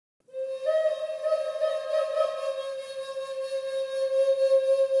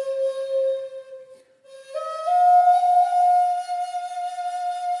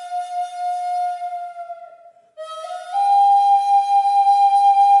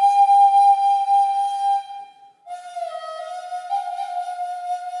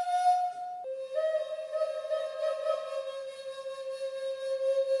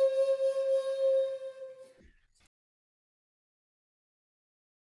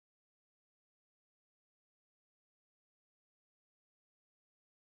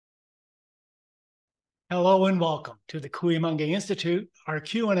Hello and welcome to the Kuyamanga Institute, our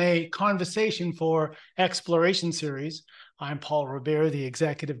Q&A conversation for exploration series. I'm Paul Rivera, the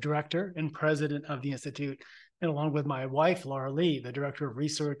Executive Director and President of the Institute, and along with my wife, Laura Lee, the Director of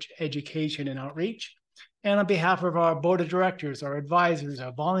Research, Education, and Outreach. And on behalf of our Board of Directors, our advisors,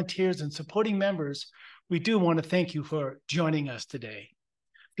 our volunteers, and supporting members, we do want to thank you for joining us today.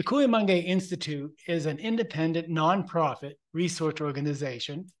 The Kuyamanga Institute is an independent, nonprofit research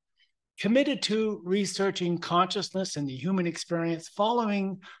organization committed to researching consciousness and the human experience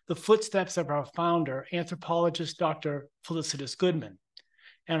following the footsteps of our founder, anthropologist Dr. Felicitas Goodman.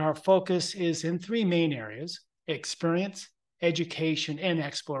 And our focus is in three main areas: experience, education, and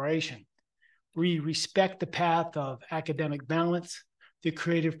exploration. We respect the path of academic balance, the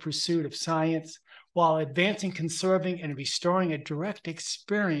creative pursuit of science, while advancing, conserving, and restoring a direct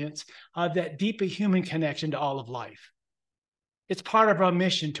experience of that deeper human connection to all of life. It's part of our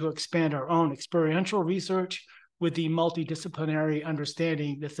mission to expand our own experiential research with the multidisciplinary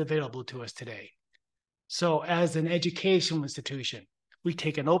understanding that's available to us today. So as an educational institution, we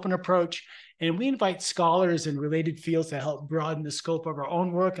take an open approach and we invite scholars in related fields to help broaden the scope of our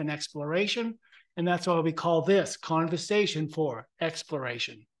own work and exploration. And that's why we call this Conversation for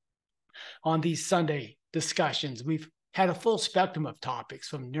Exploration. On these Sunday discussions, we've had a full spectrum of topics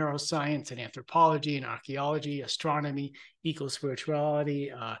from neuroscience and anthropology and archaeology, astronomy, eco-spirituality,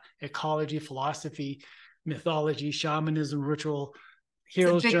 ecology, philosophy, mythology, shamanism, ritual,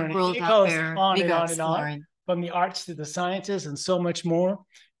 hero's journey. It goes on and on and on, from the arts to the sciences and so much more.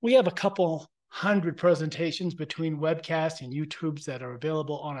 We have a couple hundred presentations between webcasts and YouTubes that are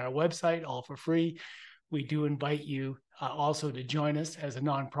available on our website, all for free. We do invite you also to join us as a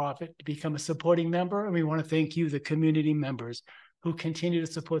nonprofit, to become a supporting member. And we want to thank you, the community members, who continue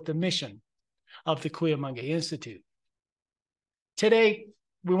to support the mission of the Kuyamanga Institute. Today,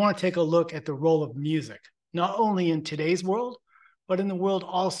 we want to take a look at the role of music, not only in today's world, but in the world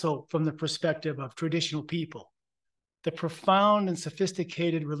also from the perspective of traditional people. The profound and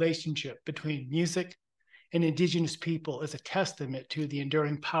sophisticated relationship between music and indigenous people is a testament to the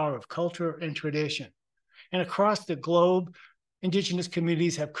enduring power of culture and tradition. And across the globe, indigenous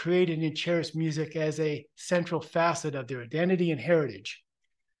communities have created and cherished music as a central facet of their identity and heritage.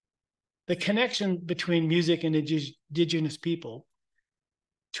 The connection between music and indigenous people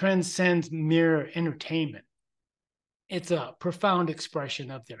transcends mere entertainment. It's a profound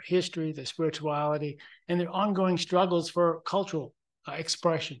expression of their history, their spirituality, and their ongoing struggles for cultural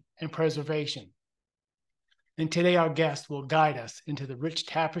expression and preservation. And today our guest will guide us into the rich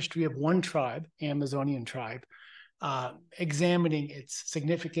tapestry of one tribe, Amazonian tribe, examining its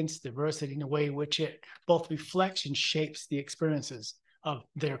significance, diversity, and the way in which it both reflects and shapes the experiences of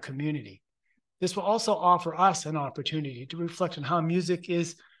their community. This will also offer us an opportunity to reflect on how music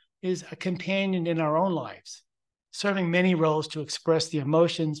is a companion in our own lives, serving many roles to express the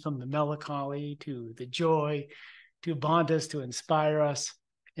emotions, from the melancholy to the joy, to bond us, to inspire us,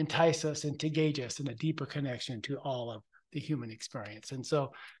 entice us, and to engage us in a deeper connection to all of the human experience. And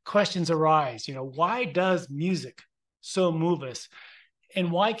so questions arise, why does music so move us? And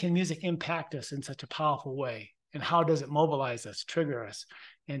why can music impact us in such a powerful way? And how does it mobilize us, trigger us,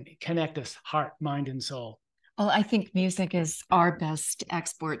 and connect us heart, mind, and soul? Well, I think music is our best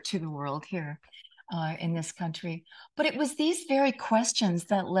export to the world here in this country. But it was these very questions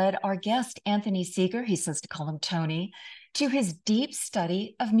that led our guest, Anthony Seeger, he says to call him Tony, to his deep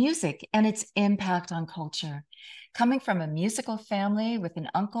study of music and its impact on culture. Coming from a musical family with an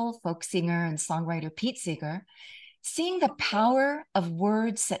uncle, folk singer and songwriter Pete Seeger, seeing the power of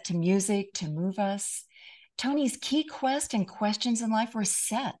words set to music to move us, Tony's key quest and questions in life were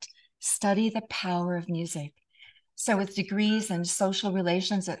set: study the power of music. So with degrees in social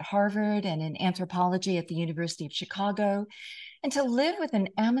relations at Harvard and in anthropology at the University of Chicago, and to live with an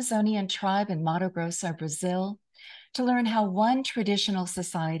Amazonian tribe in Mato Grosso, Brazil, to learn how one traditional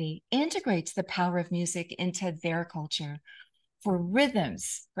society integrates the power of music into their culture, for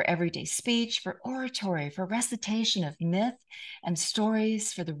rhythms, for everyday speech, for oratory, for recitation of myth and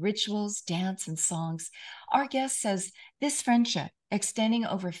stories, for the rituals, dance, and songs. Our guest says this friendship, extending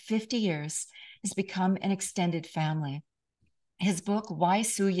over 50 years, has become an extended family. His book, Why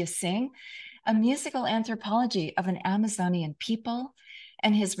Suyá Sing, a musical anthropology of an Amazonian people,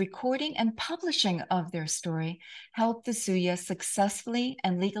 and his recording and publishing of their story helped the Suyá successfully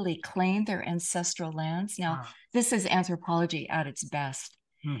and legally claim their ancestral lands. Now, this is anthropology at its best.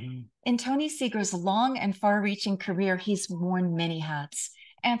 Mm-hmm. In Tony Seeger's long and far-reaching career, he's worn many hats: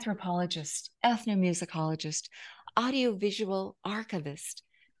 anthropologist, ethnomusicologist, audiovisual archivist,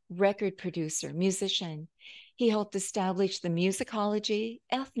 record producer, musician. He helped establish the musicology,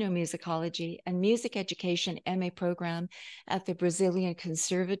 ethnomusicology, and music education MA program at the Brazilian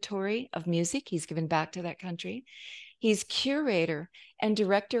Conservatory of Music. He's given back to that country. He's curator and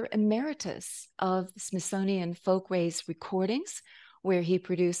director emeritus of Smithsonian Folkways Recordings, where he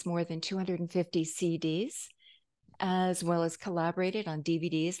produced more than 250 CDs, as well as collaborated on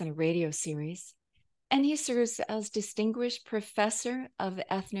DVDs and a radio series. And he serves as Distinguished Professor of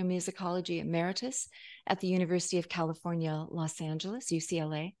Ethnomusicology Emeritus at the University of California, Los Angeles,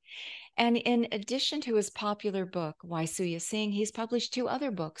 UCLA. And in addition to his popular book, Why Suya Sing, he's published 2 other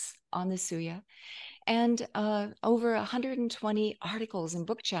books on the Suya and over 120 articles and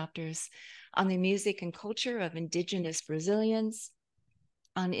book chapters on the music and culture of Indigenous Brazilians,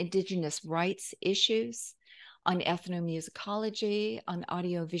 on Indigenous rights issues, on ethnomusicology, on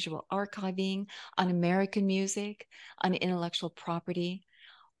audiovisual archiving, on American music, on intellectual property,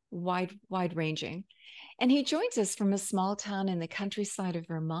 wide ranging. And he joins us from a small town in the countryside of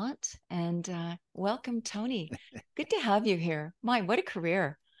Vermont. And welcome, Tony. Good to have you here. My, what a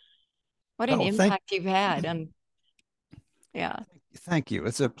career. What an impact you've had. Yeah. Thank you.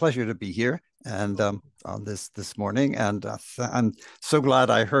 It's a pleasure to be here and on this morning. And I'm so glad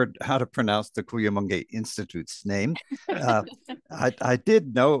I heard how to pronounce the Kuyumungi Institute's name. I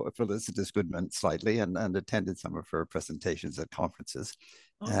did know Felicitas Goodman slightly and attended some of her presentations at conferences.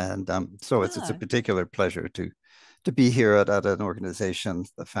 And so it's a particular pleasure to be here at an organization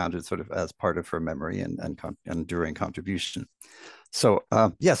founded sort of as part of her memory and enduring contribution. So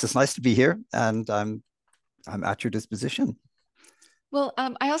yes, it's nice to be here, and I'm at your disposition. Well,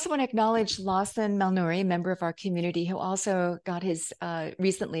 I also want to acknowledge Lawson Malnuri, a member of our community, who also got his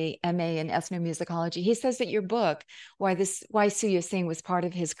recently MA in ethnomusicology. He says that your book, Why Suya Sing, was part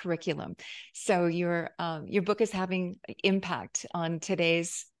of his curriculum. So your book is having impact on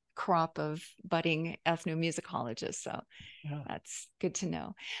today's crop of budding ethnomusicologists. So that's good to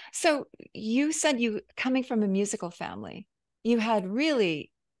know. So you said you, coming from a musical family, you had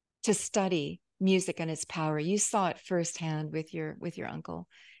really to study music and its power. You saw it firsthand with your uncle,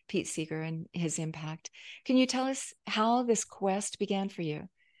 Pete Seeger, and his impact. Can you tell us how this quest began for you?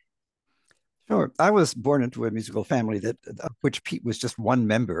 Sure. I was born into a musical family that which Pete was just one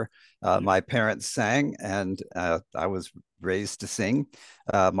member. My parents sang, and I was raised to sing.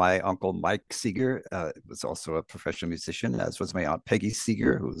 My uncle Mike Seeger was also a professional musician, as was my aunt Peggy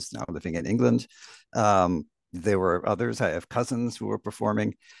Seeger, who's now living in England. There were others. I have cousins who were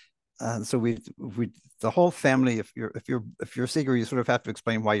performing. And so the whole family, if you're Seeger, you sort of have to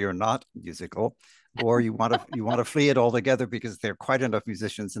explain why you're not musical, or you want to flee it altogether because there are quite enough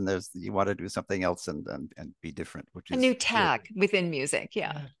musicians and you want to do something else and be different, which is a new tack within music.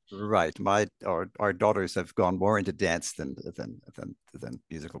 Yeah. Right. Our daughters have gone more into dance than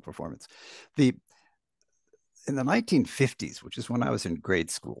musical performance. In the 1950s, which is when I was in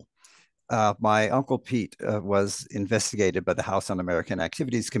grade school, my uncle Pete was investigated by the House Un-American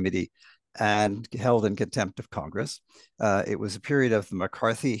Activities Committee and held in contempt of Congress. It was a period of the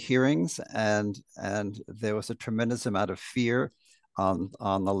McCarthy hearings, and there was a tremendous amount of fear on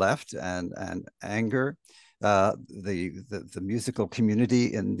the left and anger. The musical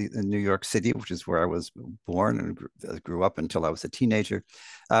community in New York City, which is where I was born and grew up until I was a teenager,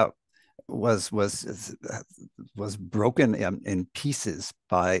 was broken in pieces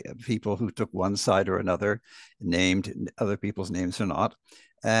by people who took one side or another, named other people's names or not.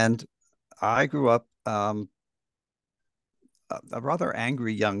 And I grew up a rather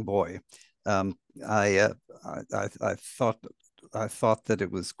angry young boy. I thought that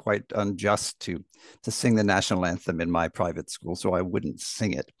it was quite unjust to sing the national anthem in my private school, so I wouldn't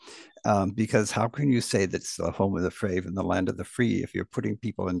sing it. Because how can you say that it's the home of the brave and the land of the free if you're putting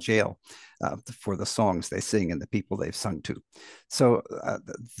people in jail for the songs they sing and the people they've sung to? So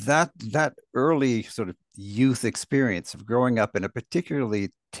that early sort of youth experience of growing up in a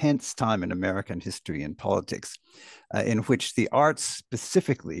particularly tense time in American history and politics, in which the arts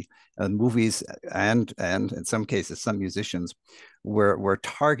specifically, movies and in some cases some musicians were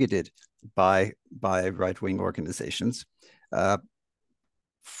targeted by right-wing organizations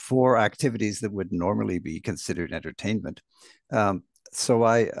for activities that would normally be considered entertainment. So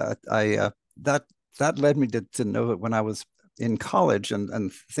that led me to know that when I was in college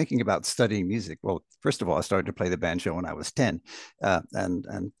and thinking about studying music, well, first of all, I started to play the banjo when I was 10,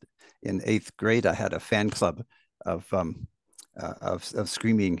 and in 8th grade I had a fan club of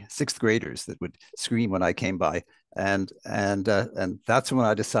screaming 6th graders that would scream when I came by, and that's when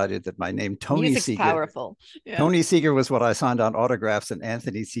I decided that my name, Tony Music's Seeger, powerful. Yeah. Tony Seeger was what I signed on autographs, and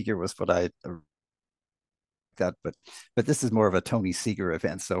Anthony Seeger was what I got. But this is more of a Tony Seeger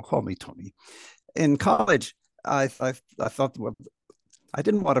event, so call me Tony. In college, I thought, well, I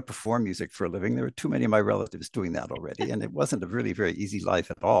didn't want to perform music for a living. There were too many of my relatives doing that already, and it wasn't a really very easy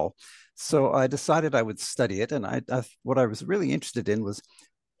life at all. So I decided I would study it, and what I was really interested in was,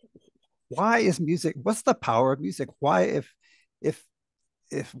 why is music? What's the power of music? Why, if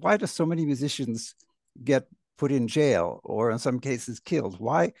why do so many musicians get put in jail or in some cases killed?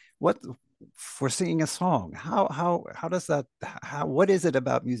 Why? What for singing a song? How does that? What is it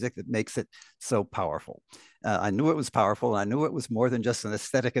about music that makes it so powerful? I knew it was powerful. I knew it was more than just an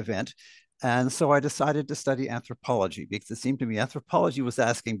aesthetic event. And so I decided to study anthropology because it seemed to me anthropology was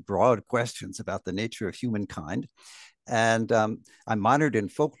asking broad questions about the nature of humankind. And I minored in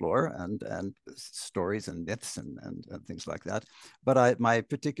folklore and stories and myths and things like that. But my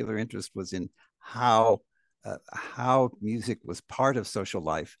particular interest was in how music was part of social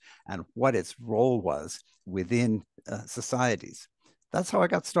life and what its role was within societies. That's how I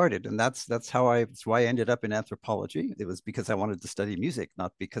got started, and that's why I ended up in anthropology. It was because I wanted to study music,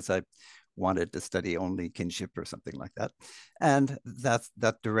 not because I wanted to study only kinship or something like that. And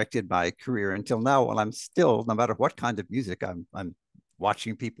that directed my career until now. While I'm still, no matter what kind of music I'm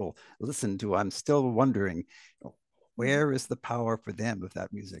watching people listen to, I'm still wondering, where is the power for them of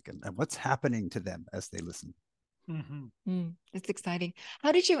that music, and what's happening to them as they listen. It's exciting.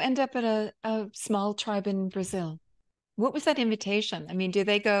 How did you end up at a small tribe in Brazil? What was that invitation? I mean, do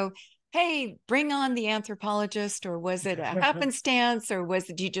they go, hey, bring on the anthropologist, or was it a happenstance, or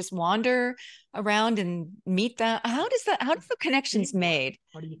do you just wander around and meet them? How do the connections made?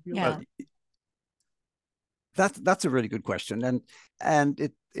 How do you feel? Yeah. That's a really good question,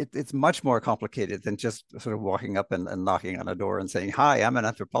 and it's much more complicated than just sort of walking up and knocking on a door and saying, "Hi, I'm an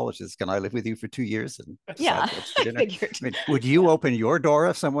anthropologist. Can I live with you for 2 years?" And yeah, for dinner? I mean, would you open your door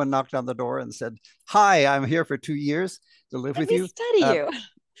if someone knocked on the door and said, "Hi, I'm here for 2 years to live with you"? Study you.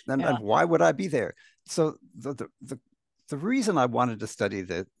 And why would I be there? So the reason I wanted to study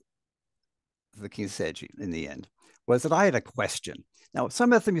the Kinseji in the end was that I had a question. Now,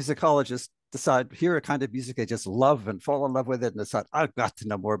 some ethnomusicologists decide, hear a kind of music they just love and fall in love with it and decide, I've got to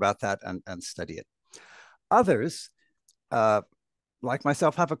know more about that and study it. Others, like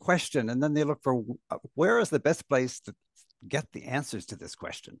myself, have a question, and then they look for where is the best place to get the answers to this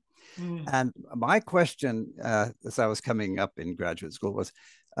question. And my question, as I was coming up in graduate school, was,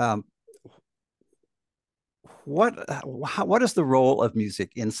 what is the role of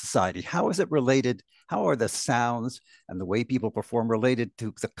music in society? How is it related? How are the sounds and the way people perform related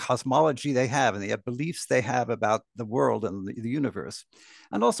to the cosmology they have and the beliefs they have about the world and the universe?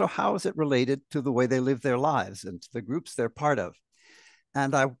 And also, how is it related to the way they live their lives and to the groups they're part of?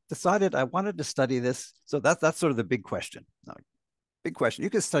 And I decided I wanted to study this. So that's sort of the big question. Big question. You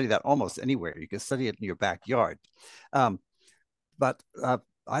can study that almost anywhere. You can study it in your backyard. But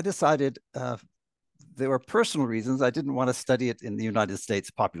I decided there were personal reasons. I didn't want to study it in the United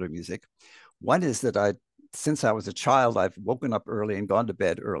States, popular music. One is that since I was a child, I've woken up early and gone to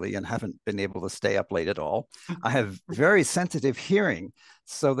bed early and haven't been able to stay up late at all. I have very sensitive hearing,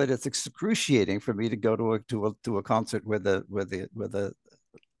 so that it's excruciating for me to go to a concert where the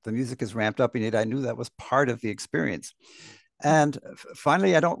music is ramped up, and yet I knew that was part of the experience. And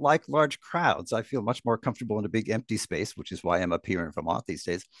finally, I don't like large crowds. I feel much more comfortable in a big empty space, which is why I'm up here in Vermont these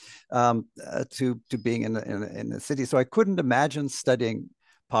days, to being in the city. So I couldn't imagine studying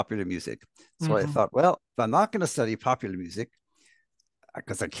popular music. So I thought, well, if I'm not going to study popular music,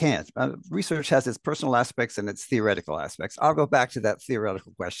 because I can't, research has its personal aspects and its theoretical aspects. I'll go back to that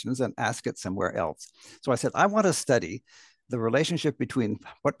theoretical questions and ask it somewhere else. So I said, I want to study the relationship between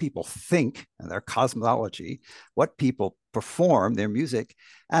what people think and their cosmology, what people perform, their music,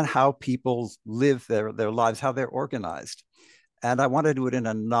 and how people live their lives, how they're organized. And I want to do it in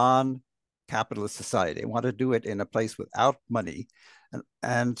a non-capitalist society. I want to do it in a place without money.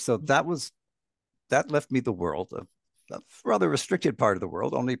 And so that left me the world, a rather restricted part of the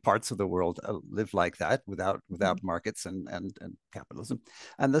world. Only parts of the world live like that without markets and capitalism.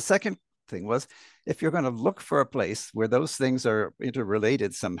 And the second thing was, if you're going to look for a place where those things are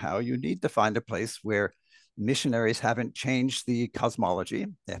interrelated somehow, you need to find a place where missionaries haven't changed the cosmology,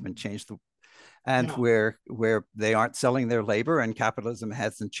 they haven't changed where they aren't selling their labor, and capitalism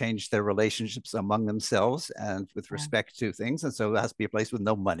hasn't changed their relationships among themselves and with respect to things. And so it has to be a place with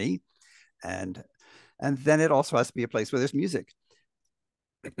no money, and then it also has to be a place where there's music.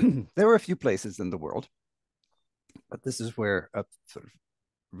 There are a few places in the world, but this is where a sort of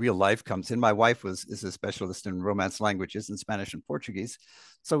real life comes in. My wife is a specialist in Romance languages in Spanish and Portuguese.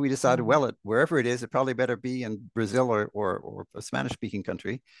 So we decided, well, wherever it is, it probably better be in Brazil or a Spanish speaking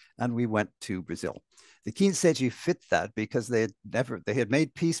country. And we went to Brazil. The Kinseji fit that because they had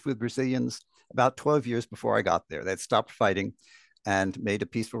made peace with Brazilians about 12 years before I got there. They'd stopped fighting and made a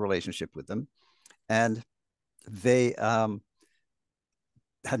peaceful relationship with them. And they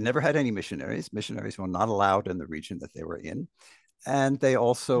had never had any missionaries. Missionaries were not allowed in the region that they were in. And they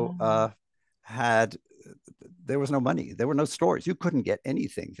also had, there was no money. There were no stores. You couldn't get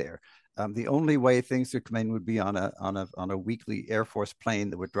anything there. The only way things would come in would be on a weekly Air Force plane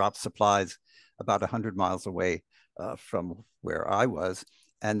that would drop supplies about 100 miles away from where I was.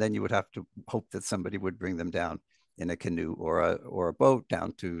 And then you would have to hope that somebody would bring them down in a canoe or a boat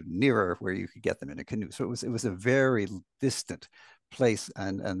down to nearer where you could get them in a canoe. So it was a very distant place,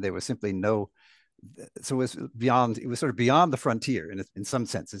 and there was simply no. So it was sort of beyond the frontier in some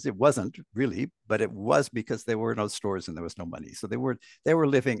senses. It wasn't really, but it was because there were no stores and there was no money. So they were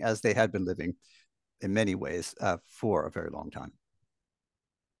living as they had been living in many ways for a very long time.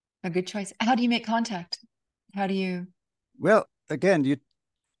 A good choice. How do you make contact? How do you? Well, again,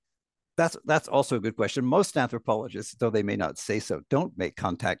 that's also a good question. Most anthropologists, though they may not say so, don't make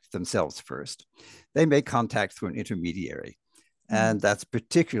contact themselves first. They make contact through an intermediary. And that's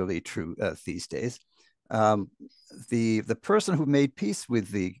particularly true these days. The person who made peace with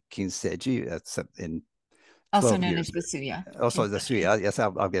the Kinseji in also known as the Suya. Also the Suya. Yes,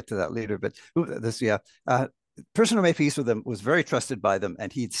 I'll get to that later. But the Suya, person who made peace with them was very trusted by them,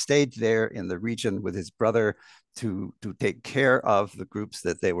 and he'd stayed there in the region with his brother to take care of the groups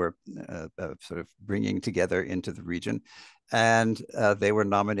that they were sort of bringing together into the region. And they were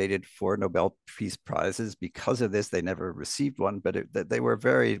nominated for Nobel Peace Prizes because of this. They never received one, but they were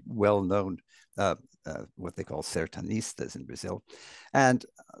very well known, what they call sertanistas in Brazil. And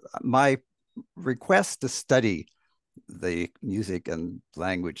my request to study the music and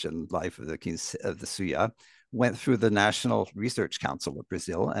language and life of the Suyá went through the National Research Council of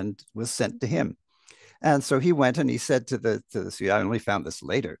Brazil and was sent to him. And so he went and he said to the Suyá, I only found this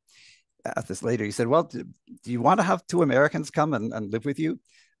later. He said, well, do you want to have two Americans come and live with you?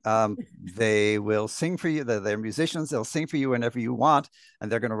 They will sing for you. They're musicians. They'll sing for you whenever you want. And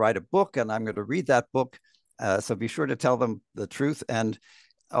they're going to write a book, and I'm going to read that book. So be sure to tell them the truth. And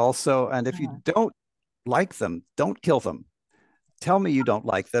also, and if you don't like them, don't kill them. Tell me you don't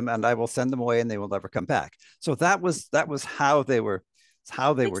like them, and I will send them away, and they will never come back. So that was how they were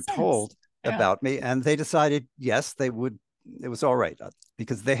told about me. And they decided, yes, they would. It was all right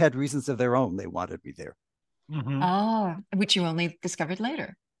because they had reasons of their own. They wanted me there. Oh, which you only discovered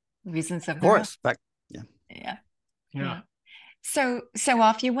later. Reasons of their own. Yeah. So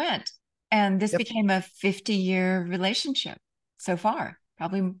off you went, and this became a 50-year relationship so far.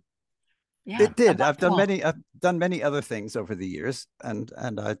 Probably. Yeah, it did. I've done many other things over the years, and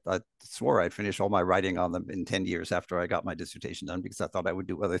I swore I'd finish all my writing on them in 10 years after I got my dissertation done, because I thought I would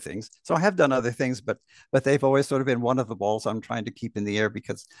do other things. So I have done other things, but they've always sort of been one of the balls I'm trying to keep in the air,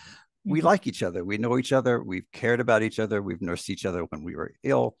 because we like each other, we know each other, we've cared about each other, we've nursed each other when we were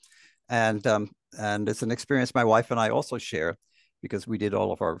ill, and it's an experience my wife and I also share, because we did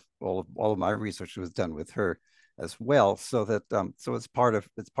all of my research was done with her as well, so that so it's part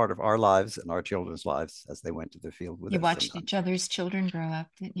of our lives and our children's lives as they went to the field with us. You watched each other's children grow up,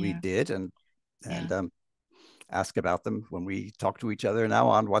 didn't you? We did, and ask about them when we talk to each other now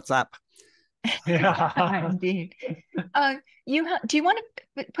on WhatsApp. Yeah, indeed. Do you want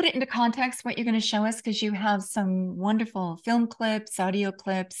to put it into context what you're going to show us, because you have some wonderful film clips, audio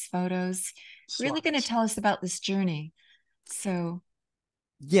clips, photos, really going to tell us about this journey. So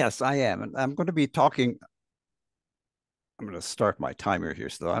yes, I am, and I'm going to be talking. I'm going to start my timer here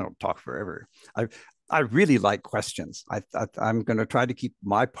so that I don't talk forever. I really like questions. I'm going to try to keep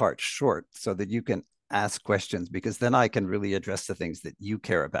my part short so that you can ask questions, because then I can really address the things that you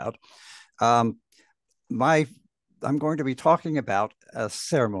care about. I'm going to be talking about a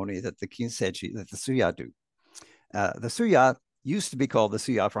ceremony that the Kinseji, that the Suyá do. The Suyá used to be called the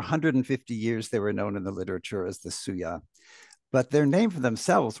Suyá. For 150 years, they were known in the literature as the Suyá. But their name for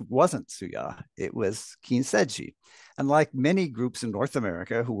themselves wasn't Suyá, it was Kinseji. And like many groups in North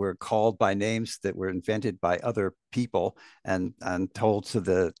America who were called by names that were invented by other people and told to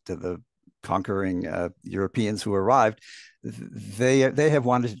the conquering Europeans who arrived, they have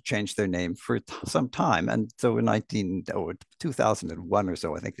wanted to change their name for some time. And so in 2001 or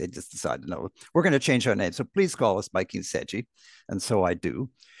so, I think they just decided, no, we're going to change our name. So please call us by Kinseji. And so I do.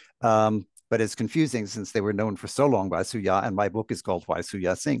 But it's confusing since they were known for so long by Suyá, and my book is called Why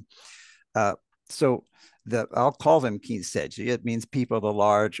Suyá Sing. So I'll call them Kinseji. It means people of the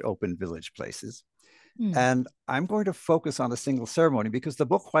large open village places. And I'm going to focus on a single ceremony because the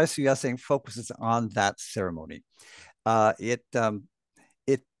book Why Suyá Sing focuses on that ceremony. It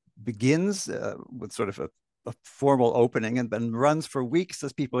begins with sort of a formal opening and then runs for weeks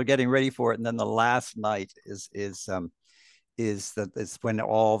as people are getting ready for it. And then the last night is when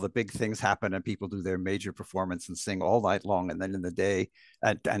all the big things happen and people do their major performance and sing all night long, and then in the day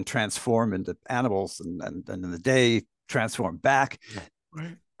and transform into animals, and in the day transform back.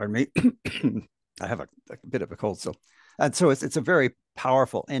 Right. Pardon me. I have a bit of a cold, so it's a very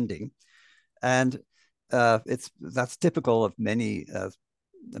powerful ending, and that's typical of many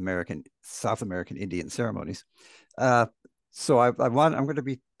South American Indian ceremonies. So I'm going to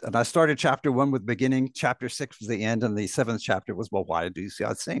be, and I started chapter 1 with beginning, chapter 6 was the end, and the 7th chapter was, well, why do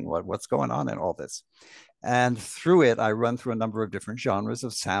Suyá sing? What's going on in all this? And through it, I run through a number of different genres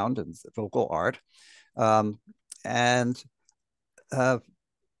of sound and vocal art. I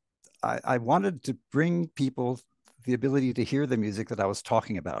wanted to bring people the ability to hear the music that I was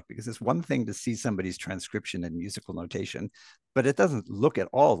talking about, because it's one thing to see somebody's transcription and musical notation, but it doesn't look at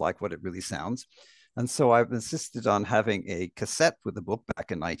all like what it really sounds. And so I've insisted on having a cassette with the book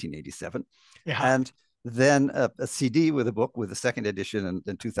back in 1987, and then a CD with a book with the second edition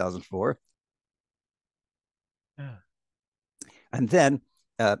in 2004. Yeah. And then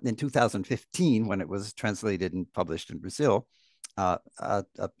in 2015, when it was translated and published in Brazil, a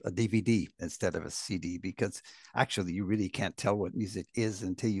DVD instead of a CD, because actually you really can't tell what music is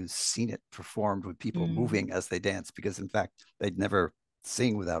until you've seen it performed with people moving as they dance, because in fact they'd never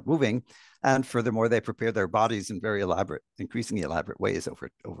sing without moving, and furthermore they prepare their bodies in very increasingly elaborate ways over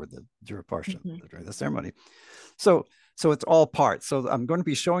the duration during the ceremony. So it's all parts. So I'm going to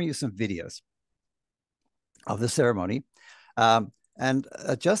be showing you some videos of the ceremony, and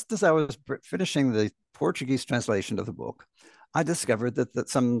just as I was finishing the Portuguese translation of the book, I discovered that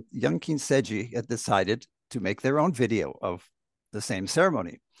some young Kinseji had decided to make their own video of the same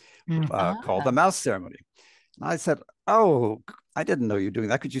ceremony, called the mouse ceremony. And I said, oh, I didn't know you were doing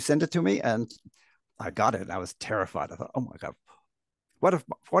that. Could you send it to me? And I got it. And I was terrified. I thought, oh my God, what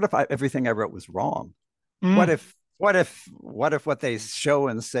if everything I wrote was wrong? What if what they show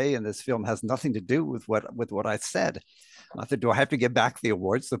and say in this film has nothing to do with what I said? I said, do I have to give back the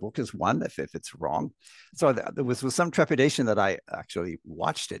awards? The book is won if it's wrong. So there was with some trepidation that I actually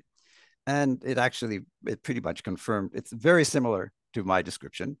watched it, and it pretty much confirmed it's very similar to my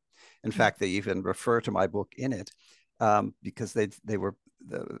description. In fact, they even refer to my book in it, because it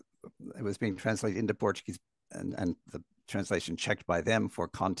was being translated into Portuguese, and the translation checked by them for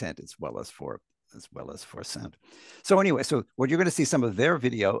content as well as for sound. So anyway, so you're going to see some of their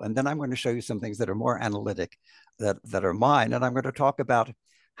video, and then I'm going to show you some things that are more analytic, that are mine, and I'm going to talk about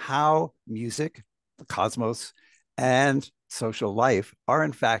how music, the cosmos, and social life are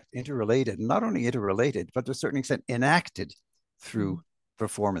in fact interrelated. Not only interrelated, but to a certain extent enacted through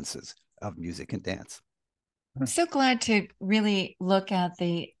performances of music and dance. I'm so glad to really look at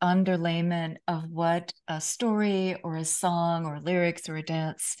the underlayment of what a story or a song or lyrics or a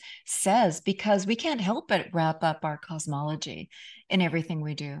dance says, because we can't help but wrap up our cosmology in everything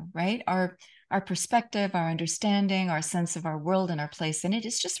we do, right? Our perspective, our understanding, our sense of our world and our place in it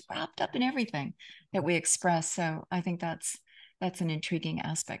is just wrapped up in everything that we express. So I think that's an intriguing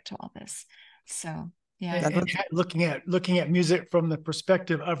aspect to all this. So yeah. And looking at music from the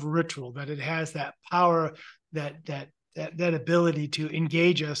perspective of ritual, that it has that power, that ability to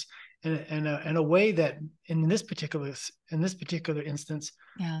engage us in a way that in this particular instance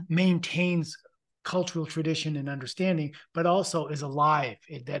maintains cultural tradition and understanding, but also is alive,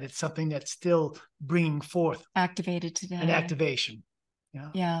 that it's something that's still bringing forth activated today, an activation.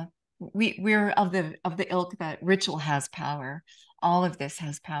 Yeah. We're of the ilk that ritual has power. All of this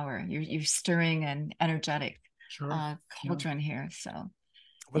has power. You're stirring an energetic cauldron here. So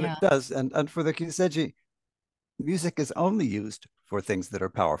it does. And for the Kinseji, music is only used for things that are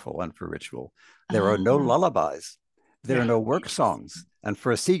powerful and for ritual. There are no lullabies. There are no work songs. And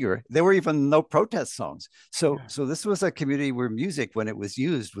for a Seeger, there were even no protest songs. So this was a community where music, when it was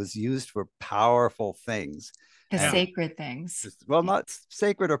used for powerful things. The sacred things. Well, not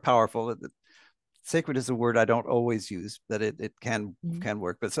sacred or powerful. Sacred is a word I don't always use, that it can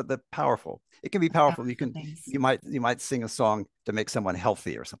work, but so that powerful. It can be powerful. You might sing a song to make someone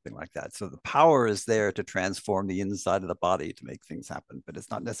healthy or something like that. So the power is there to transform the inside of the body to make things happen, but it's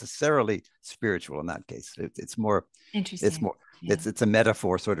not necessarily spiritual in that case. It's more interesting. It's more it's a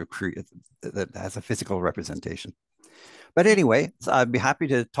metaphor sort of that has a physical representation. But anyway, so I'd be happy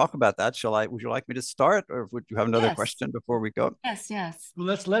to talk about that. Would you like me to start, or would you have another question before we go? Yes.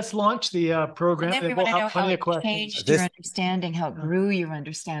 Well, let's launch the program. And then we'll have plenty of questions. Changed your understanding, how it grew your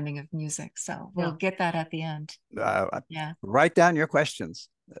understanding of music. So we'll get that at the end. Write down your questions,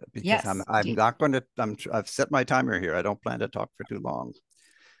 because I'm not going to. I've set my timer here. I don't plan to talk for too long.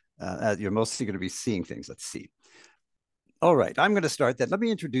 You're mostly going to be seeing things at sea. All right, I'm going to start that. Let me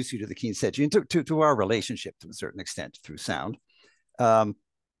introduce you to the Kinseji and to our relationship to a certain extent through sound. So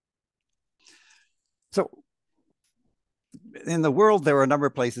in the world, there were a number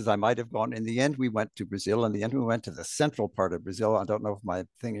of places I might have gone. In the end, we went to Brazil. In the end, we went to the central part of Brazil. I don't know if my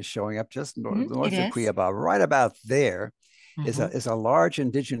thing is showing up just north of Cuiabá. Right about there is a large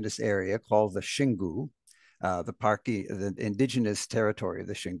indigenous area called the Xingu, the indigenous territory of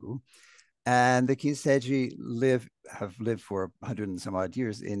the Xingu. And the Kinseji have lived for 100 and some odd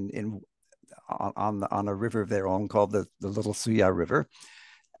years on a river of their own called the Little Suyá River.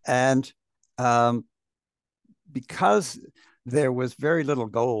 And because there was very little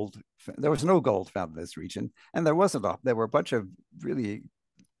gold, there was no gold found in this region, and there were a bunch of really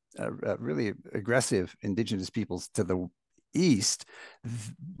aggressive indigenous peoples to the east.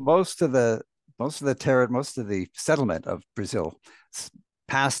 Most of the settlement of Brazil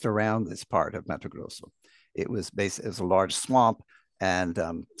passed around this part of Mato Grosso. It was a large swamp and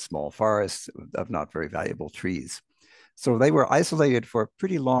small forests of not very valuable trees. So they were isolated for a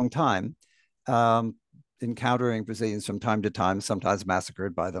pretty long time, encountering Brazilians from time to time, sometimes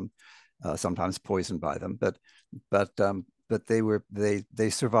massacred by them, sometimes poisoned by them. But they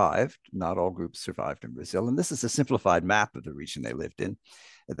survived. Not all groups survived in Brazil. And this is a simplified map of the region they lived in.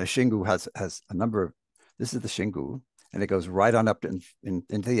 The Xingu has a number of. This is the Xingu, and it goes right on up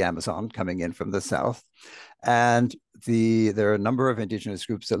into the Amazon, coming in from the south. And there are a number of indigenous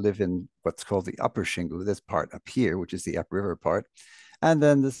groups that live in what's called the Upper Xingu, this part up here, which is the upriver part. And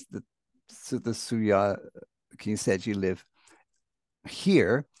then the Suyá Kinseji live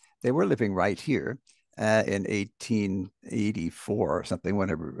here. They were living right here in 1884 or something,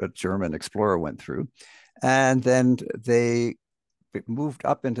 whenever a German explorer went through. And then they moved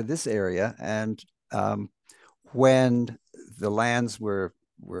up into this area, and when the lands were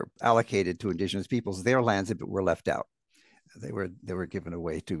allocated to indigenous peoples, their lands were left out. They were given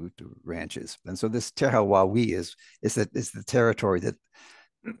away to ranches. And so this Terra Wawi is the territory that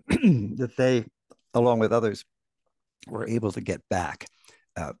that they, along with others, were able to get back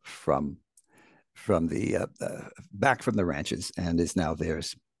from the ranches, and is now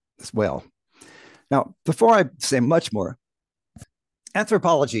theirs as well. Now, before I say much more,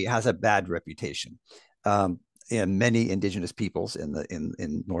 anthropology has a bad reputation in many indigenous peoples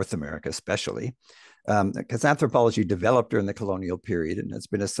in North America, especially, because anthropology developed during the colonial period and has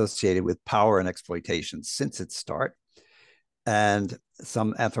been associated with power and exploitation since its start. And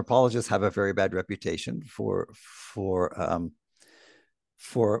some anthropologists have a very bad reputation for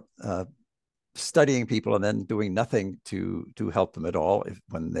studying people and then doing nothing to help them at all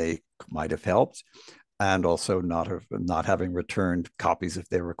when they might have helped, and also not having returned copies of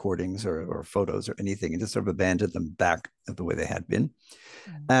their recordings or photos or anything, and just sort of abandoned them back the way they had been.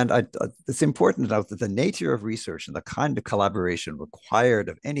 And it's important to note that the nature of research and the kind of collaboration required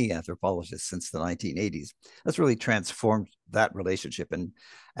of any anthropologist since the 1980s has really transformed that relationship, and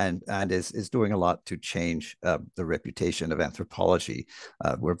is doing a lot to change the reputation of anthropology.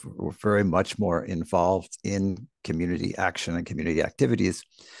 We're very much more involved in community action and community activities.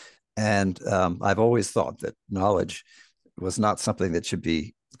 And I've always thought that knowledge was not something that should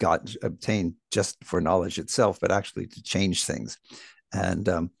be obtained just for knowledge itself, but actually to change things. And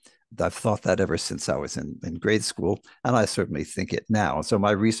I've thought that ever since I was in grade school, and I certainly think it now. So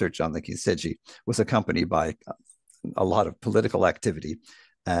my research on the Kinseji was accompanied by a lot of political activity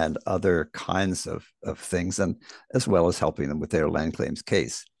and other kinds of things, and as well as helping them with their land claims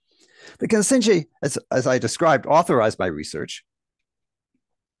case. The Kinseji, as I described, authorized my research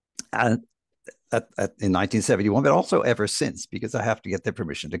and in 1971, but also ever since, because I have to get their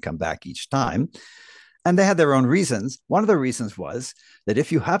permission to come back each time. And they had their own reasons. One of the reasons was that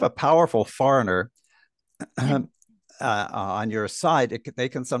if you have a powerful foreigner on your side, they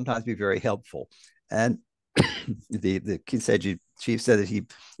can sometimes be very helpful. And the Kinseji chief said that he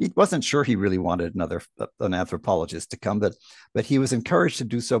wasn't sure he really wanted an anthropologist to come, but he was encouraged to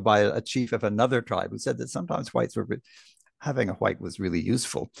do so by a chief of another tribe who said that sometimes having a white was really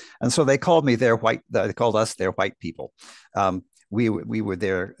useful. And so they called me their white. They called us their white people. We were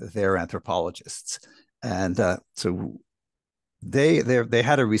their anthropologists. And so they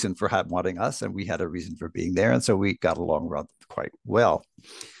had a reason for wanting us, and we had a reason for being there, and so we got along quite well.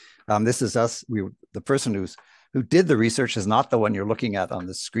 This is us. The person who did the research is not the one you're looking at on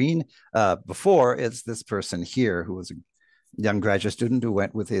the screen. Before, it's this person here who was a young graduate student who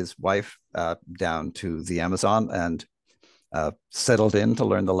went with his wife down to the Amazon and settled in to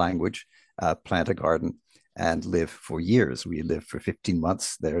learn the language, plant a garden, and live for years. We lived for 15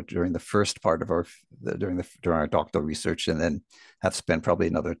 months there during the first part of during our doctoral research, and then have spent probably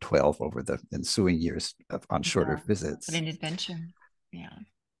another 12 over the ensuing years on shorter visits. What an adventure. Yeah.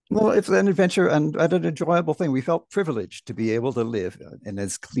 Well, it's an adventure and an enjoyable thing. We felt privileged to be able to live in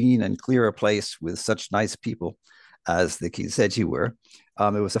as clean and clear a place with such nice people as the Kiseji were.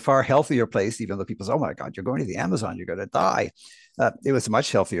 It was a far healthier place, even though people say, "Oh my God, you're going to the Amazon, you're going to die." It was a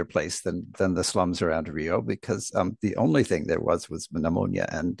much healthier place than the slums around Rio, because the only thing there was pneumonia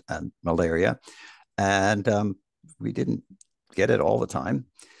and malaria, and we didn't get it all the time.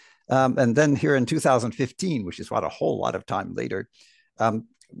 And then here in 2015, which is what a whole lot of time later,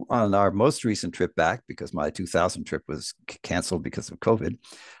 on our most recent trip back, because my 2000 trip was canceled because of COVID,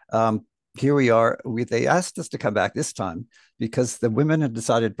 here we are. They asked us to come back this time because the women had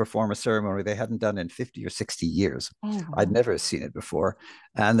decided to perform a ceremony they hadn't done in 50 or 60 years. Oh, wow. I'd never seen it before.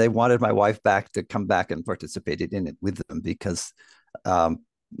 And they wanted my wife back to come back and participate in it with them because,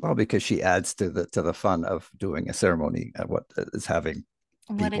 because she adds to the fun of doing a ceremony, what is having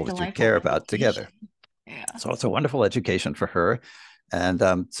people that you care about together. Yeah. So it's a wonderful education for her.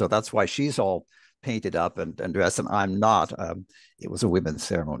 And so that's why she's all painted up and dressed, and I'm not. It was a women's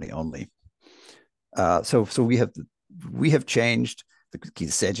ceremony only. So we have changed. The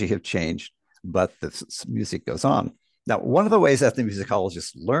Kiseji have changed, but the music goes on. Now, one of the ways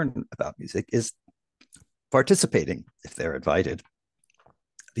ethnomusicologists learn about music is participating if they're invited,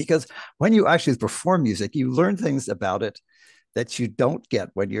 because when you actually perform music, you learn things about it that you don't get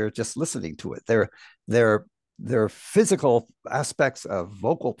when you're just listening to it. There are physical aspects of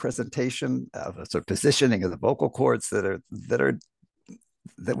vocal presentation, of sort of positioning of the vocal cords that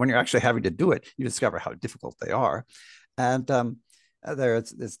when you're actually having to do it, you discover how difficult they are. And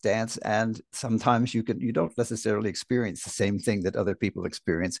there's dance, and sometimes you don't necessarily experience the same thing that other people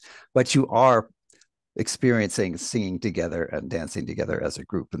experience, but you are experiencing singing together and dancing together as a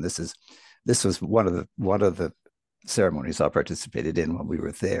group. And this was one of the ceremonies I participated in when we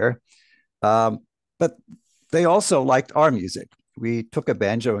were there. But they also liked our music. We took a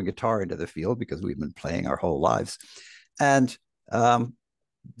banjo and guitar into the field because we've been playing our whole lives, and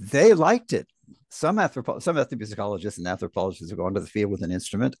they liked it. Some ethnomusicologists and anthropologists have gone to the field with an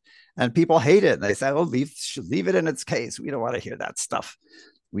instrument, and people hate it. And they say, "Oh, leave it in its case. We don't want to hear that stuff.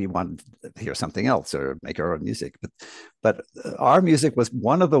 We want to hear something else or make our own music." But our music was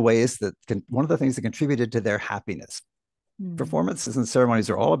one of the things that contributed to their happiness. Performances and ceremonies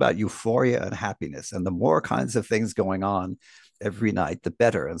are all about euphoria and happiness, and the more kinds of things going on every night, the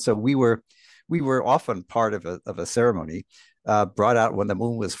better. And so we were often part of a ceremony, brought out when the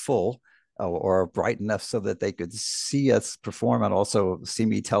moon was full or bright enough so that they could see us perform and also see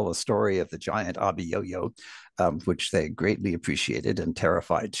me tell the story of the giant Abi-yo-yo, which they greatly appreciated and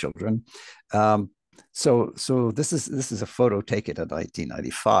terrified children. So this is a photo taken in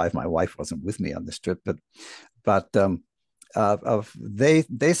 1995. My wife wasn't with me on this trip, but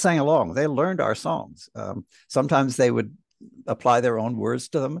they sang along. They learned our songs. Sometimes they would apply their own words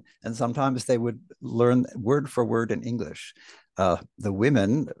to them, and sometimes they would learn word for word in English. The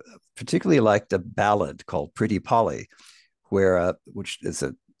women particularly liked a ballad called Pretty Polly, which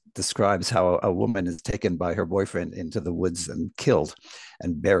describes how a woman is taken by her boyfriend into the woods and killed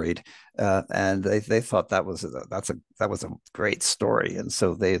and buried, and they thought that was a great story, and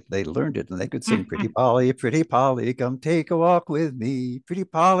so they learned it, and they could sing Pretty Polly, come take a walk with me, Pretty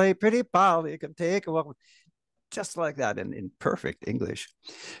Polly, come take a walk with me. Just like that in perfect English.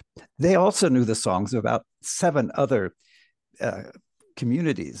 They also knew the songs of about 7 other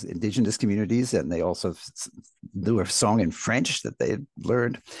communities, indigenous communities, and they also knew a song in French that they had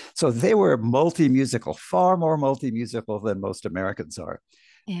learned. So they were multi-musical, far more multi-musical than most Americans are.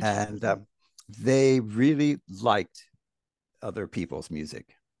 Yeah. And they really liked other people's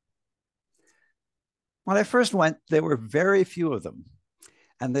music. When I first went, there were very few of them,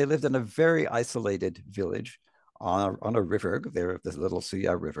 and they lived in a very isolated village on a river, there, this little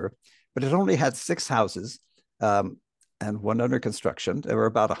Suyá River, but it only had 6 houses and 1 under construction. There were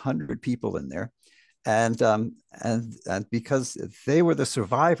about 100 people in there, and because they were the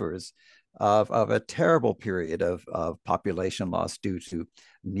survivors of a terrible period of population loss due to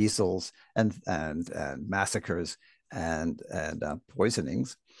measles and massacres and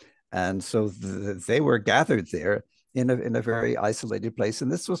poisonings, and so they were gathered there in a very isolated place,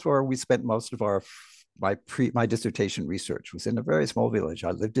 and this was where we spent most of my dissertation research. Was in a very small village. I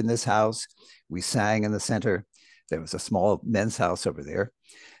lived in this house. We sang in the center. There was a small men's house over there,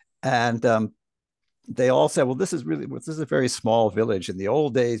 and they all said, "Well, this is a very small village. In the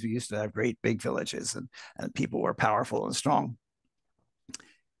old days, we used to have great big villages, and people were powerful and strong."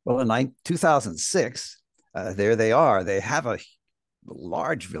 Well, in 2006, there they are. They have a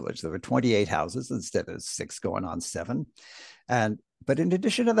large village. There were 28 houses instead of 6 going on 7. But in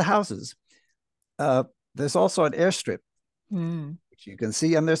addition to the houses, there's also an airstrip, which you can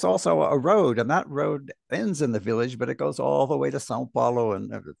see, and there's also a road, and that road ends in the village, but it goes all the way to Sao Paulo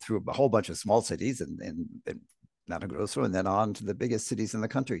and through a whole bunch of small cities in Mato Grosso, and then on to the biggest cities in the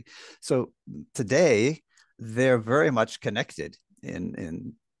country. So today, they're very much connected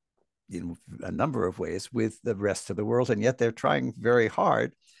in a number of ways with the rest of the world, and yet they're trying very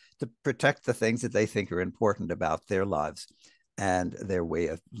hard to protect the things that they think are important about their lives and their way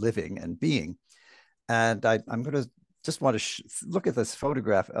of living and being. And I'm going to just want to look at this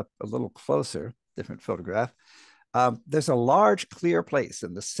photograph up a little closer, different photograph. There's a large clear place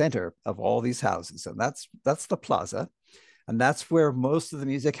in the center of all these houses, and that's the plaza. And that's where most of the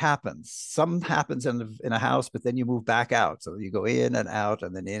music happens. Some happens in a house, but then you move back out. So you go in and out,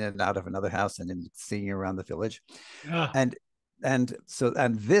 and then in and out of another house, and then singing around the village. Yeah. And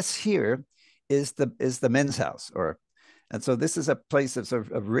this here is the men's house, and so this is a place of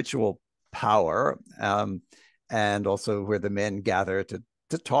sort of ritual power, and also where the men gather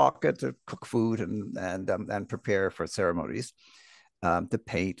to talk and to cook food and prepare for ceremonies, to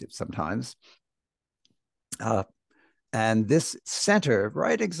paint sometimes. And this center,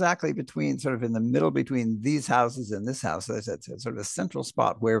 right exactly between, sort of in the middle between these houses and this house, there's sort of a central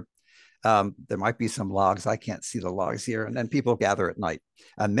spot where there might be some logs. I can't see the logs here. And then people gather at night.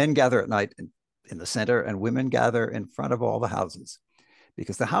 Men gather at night in the center, and women gather in front of all the houses,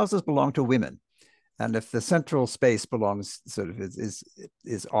 because the houses belong to women. And if the central space belongs, sort of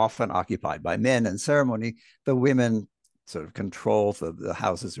is often occupied by men in ceremony, the women sort of control the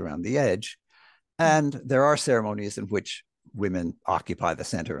houses around the edge. And there are ceremonies in which women occupy the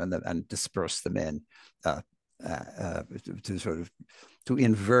center and disperse the men to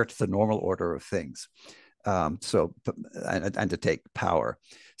invert the normal order of things. And to take power.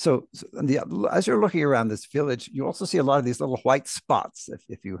 So as you're looking around this village, you also see a lot of these little white spots.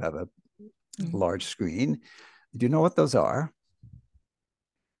 If you have a large screen, do you know what those are?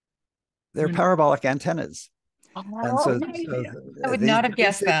 They're parabolic antennas. And so I would not have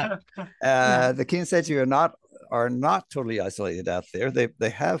guessed that. The Kinseji are not totally isolated out there. They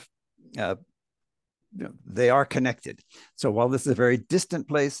have they are connected. So while this is a very distant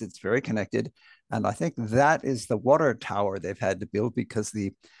place, it's very connected. And I think that is the water tower they've had to build, because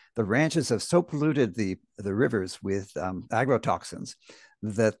the ranches have so polluted the rivers with agrotoxins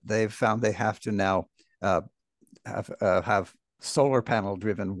that they've found they have to now have solar panel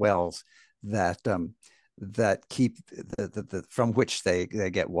driven wells that keep from which they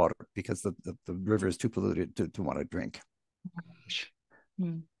get water, because the river is too polluted to want to drink.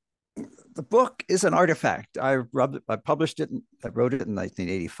 The book is an artifact. I published it. I wrote it in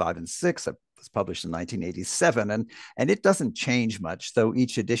 1985 and 6. It was published in 1987, and it doesn't change much, though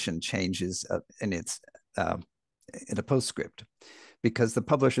each edition changes in a postscript, because the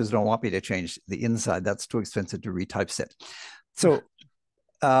publishers don't want me to change the inside. That's too expensive to retypeset. So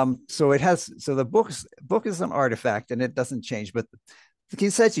the book is an artifact, and it doesn't change, but the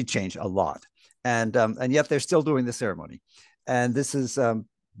Kinseji change a lot, and yet they're still doing the ceremony. And this is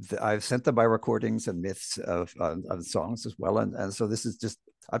I've sent them my recordings and myths of songs as well, and so this is just,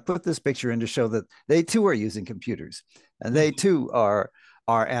 I put this picture in to show that they too are using computers, and they too are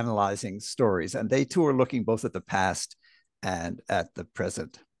analyzing stories, and they too are looking both at the past and at the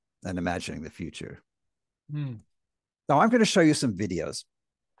present and imagining the future. Now I'm going to show you some videos.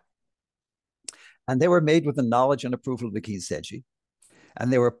 And they were made with the knowledge and approval of the Kinseji.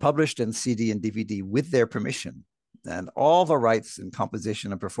 And they were published in CD and DVD with their permission. And all the rights in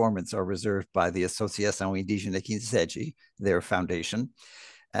composition and performance are reserved by the Associação Indígena Kinseji, their foundation.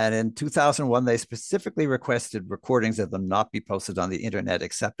 And in 2001, they specifically requested recordings of them not be posted on the internet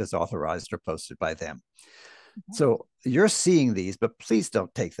except as authorized or posted by them. So you're seeing these, but please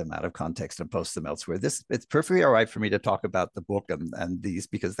don't take them out of context and post them elsewhere. It's perfectly all right for me to talk about the book and these,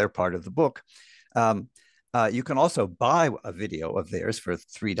 because they're part of the book. You can also buy a video of theirs for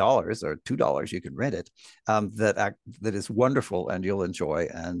 $3 or $2. You can rent it. That is wonderful, and you'll enjoy,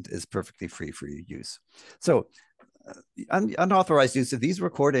 and is perfectly free for your use. So unauthorized use of these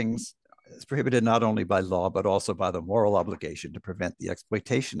recordings is prohibited not only by law, but also by the moral obligation to prevent the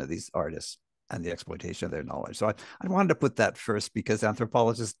exploitation of these artists and the exploitation of their knowledge. So I wanted to put that first, because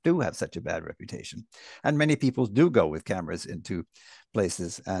anthropologists do have such a bad reputation. And many people do go with cameras into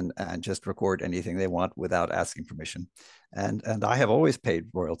places and just record anything they want without asking permission. And I have always paid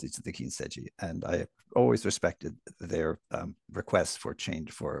royalties to the Kinseji, and I always respected their requests for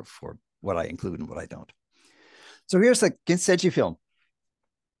change for what I include and what I don't. So here's the Kinseji film.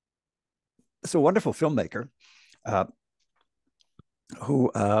 it's a wonderful filmmaker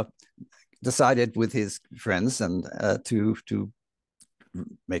who decided with his friends and to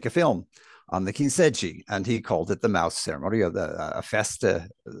make a film on the Kinseji, and he called it the mouse ceremony, or the festa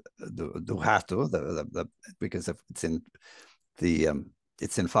do rato, because it's in the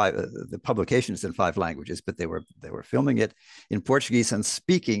publication is in 5 languages, but they were filming it in Portuguese and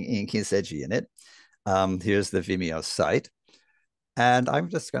speaking in Kinseji in it. Here's the Vimeo site, and I'm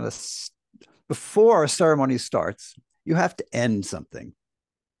just going to, before a ceremony starts, you have to end something.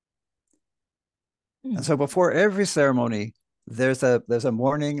 And so before every ceremony, there's a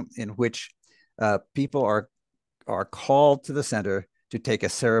morning in which people are called to the center to take a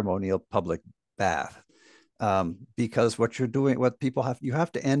ceremonial public bath, because what you're doing, you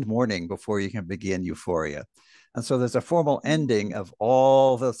have to end mourning before you can begin euphoria. And so there's a formal ending of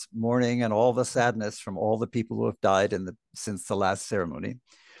all this mourning and all the sadness from all the people who have died since the last ceremony.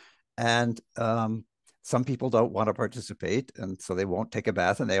 And some people don't want to participate, and so they won't take a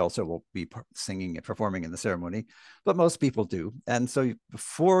bath, and they also won't be singing and performing in the ceremony, but most people do. And so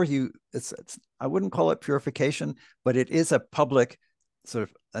before I wouldn't call it purification, but it is a public sort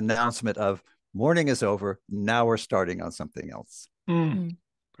of announcement of mourning is over, now we're starting on something else.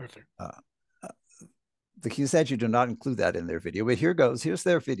 Perfect. The Kinseji do not include that in their video, but here's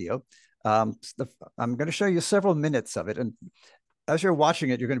their video. I'm going to show you several minutes of it, and as you're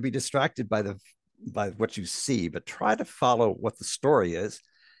watching it, you're going to be distracted by what you see, but try to follow what the story is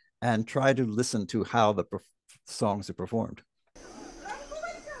and try to listen to how the songs are performed.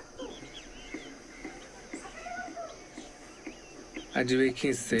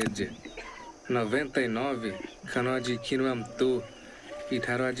 Adveki sede 99 kanoji kinwam to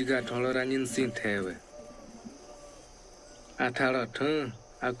itarajiga toleranin sintewe atara tan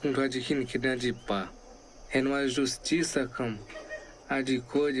akuntaji kin kidaji pa henwa justiça kam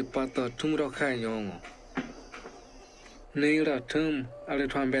adiko de pata tumro canhongo nem ratam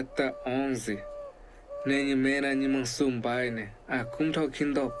aletuambeta 11 nem mera ni mansumbaine akunta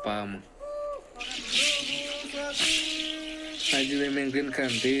kindo pamo adile mengen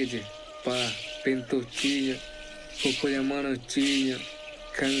candede pa pentotinha cocolhamana tinha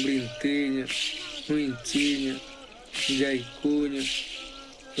cambrintinha ruintinha jaicunha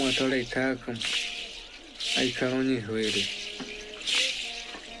uma toleitacam ai caroni ruere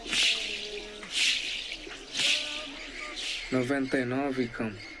 99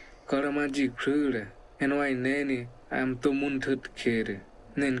 kam karamaji krure en wai neni am to muntut kere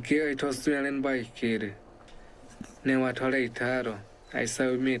nen ke ai tosuelen bai kere ne wa tole taro ai sa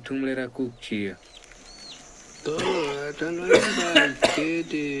me tumlera kukia to tanolen bai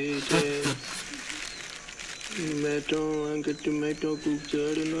kede meto anche tu meto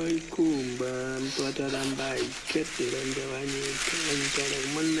kukia no ikumba mpata bai kete lende wani kele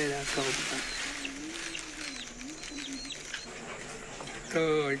monera kaupa to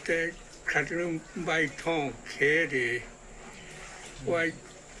te katrum bai thong kede wai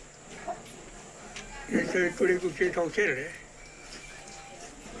ese kuri ku ke thong kele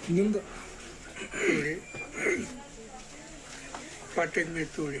ninga kuri patek me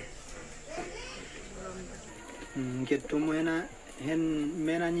turi ke tumena hen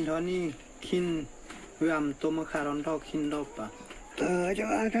mena ni roni kin ram tom kharon tho kin dopa jo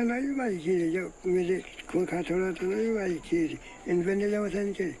atana bai ki jo me ko khathora to bai ki in vanilla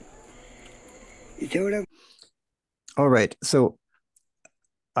wasan ki itawra. All right, so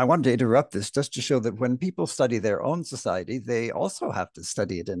I wanted to interrupt this just to show that when people study their own society, they also have to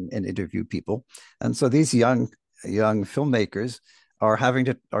study it and interview people. And so these young filmmakers are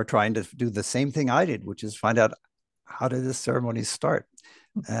trying to do the same thing I did, which is find out, how did this ceremony start,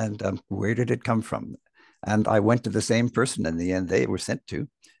 and where did it come from? And I went to the same person in the end they were sent to,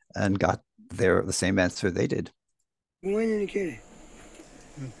 and got the same answer they did.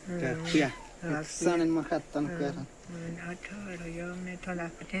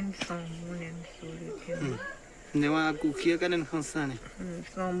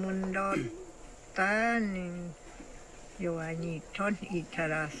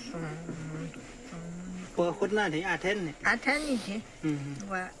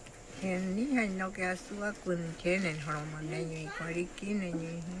 Ni hay no que asua kun tienen hormone y corriquine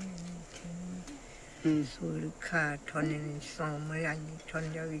ni surka tonen som yani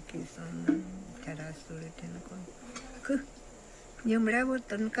tonja wiki som tara surten ko ku nyumra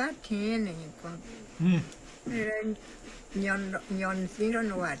ton ka tienen ko nyon siro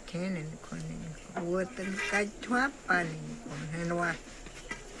no wa tienen ko ni woten ka twapa ni ko henwa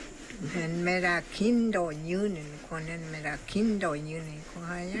hen mera kindo nyunen ko nen mera kindo nyunen ko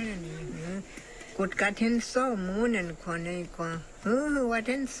hayani cột cá thiên so muốn nên con này conว่า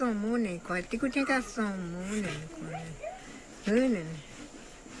thiên so muốn này con tí cột thiên cá so muốn nên con này nên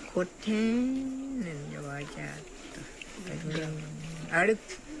cột thiên nên cho ai cha à được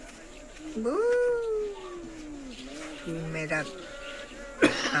bố mẹ đặt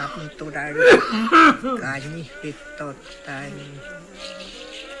áp tôi đã được cái gì hết tốt tay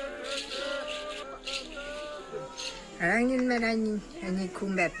anh mẹ anh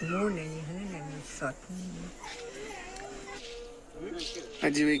cũng bẹt muốn này hơn này sọt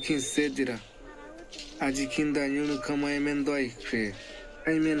Aji waking sedira. Aji kinda yunu kama emen doi kre.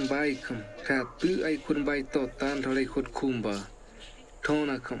 I mean baikam. Ta tu I kun bai to tan thole khut kumba.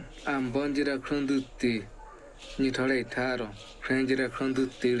 Thona kam. Am bonjira krandutti. Ni thole tharo. Kranjira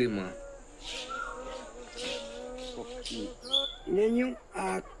krandutti lima. Nenhum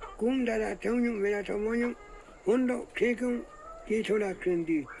a kunda da tonhum vera tomonhum undo kekum ki thola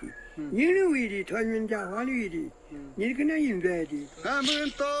krenditi. Yinu widi thomin ja walidi. Nirkana invadi.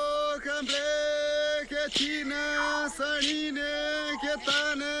 Kamunto kamble ke china sanine ke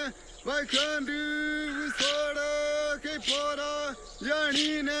tane vaikandu sora ke pora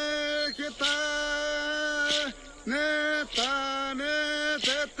yanine ke ta ne tane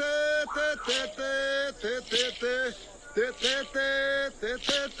te te te te te te te te te te te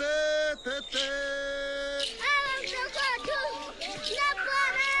te te te te.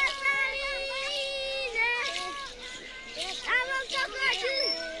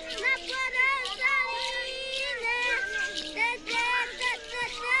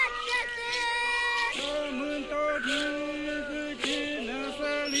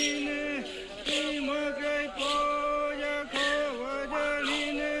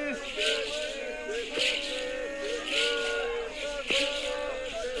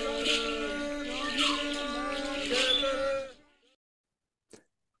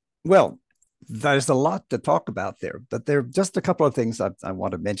 Well, there's a lot to talk about there, but there are just a couple of things I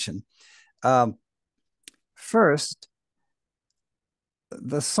want to mention. First,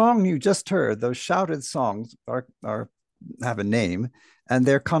 the song you just heard, those shouted songs are have a name, and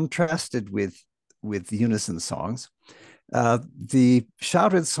they're contrasted with unison songs. The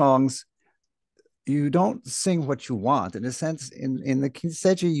shouted songs, you don't sing what you want. In a sense, in the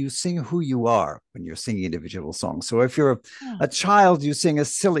Kinseji, you sing who you are when you're singing individual songs. So if you're a child, you sing a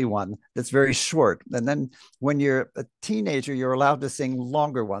silly one that's very short. And then when you're a teenager, you're allowed to sing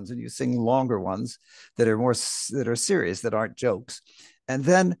longer ones, and you sing longer ones that are serious, that aren't jokes. And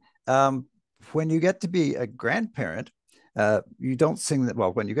then when you get to be a grandparent, you don't sing that.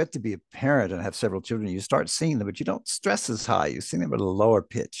 Well, when you get to be a parent and have several children, you start singing them, but you don't stress as high. You sing them at a lower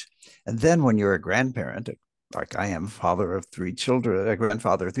pitch. And then when you're a grandparent, like I am, father of 3 children, a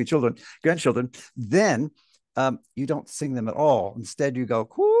grandfather of 3 children, grandchildren, then you don't sing them at all. Instead, you go,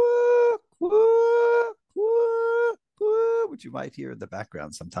 kwoo, kwoo, kwoo, kwoo, which you might hear in the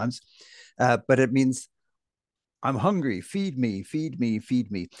background sometimes. But it means, I'm hungry, feed me, feed me,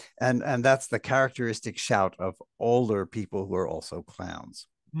 feed me. And that's the characteristic shout of older people who are also clowns.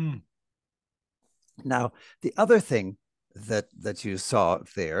 Now, the other thing that you saw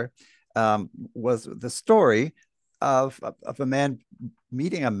there was the story of a man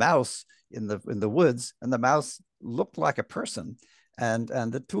meeting a mouse in the woods, and the mouse looked like a person. And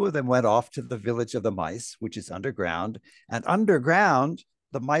the 2 of them went off to the village of the mice, which is underground. And underground,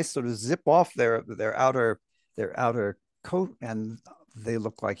 the mice sort of zip off their outer coat, and they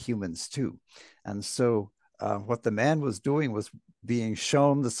look like humans too. And so what the man was doing was being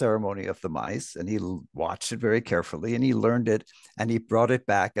shown the ceremony of the mice, and he watched it very carefully, and he learned it, and he brought it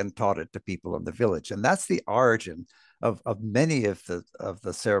back and taught it to people in the village. And that's the origin of many of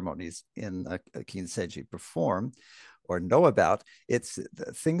the ceremonies in Kinseji perform or know about. It's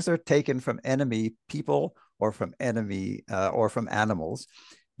things are taken from enemy people or from enemy or from animals,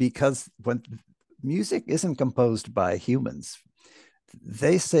 because when music isn't composed by humans,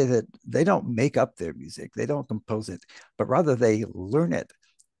 they say that they don't make up their music, they don't compose it, but rather they learn it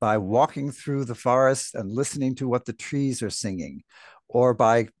by walking through the forest and listening to what the trees are singing, or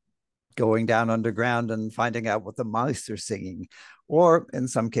by going down underground and finding out what the mice are singing, or in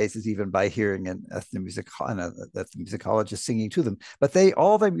some cases even by hearing an ethnomusicologist singing to them. But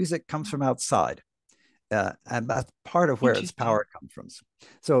all their music comes from outside, and that's part of where its power comes from.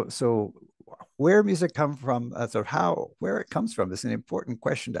 So where music comes from, where it comes from is an important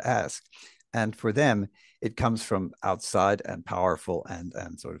question to ask. And for them, it comes from outside and powerful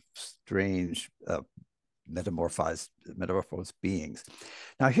and sort of strange, metamorphosed beings.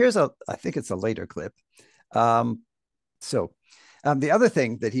 Now, I think it's a later clip. The other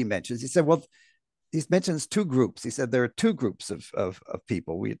thing that he mentions, he said, well, he mentions two groups. He said there are two groups of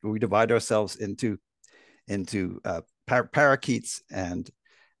people. We divide ourselves into parakeets and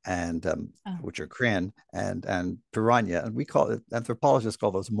which are cran and piranha, and we call it, anthropologists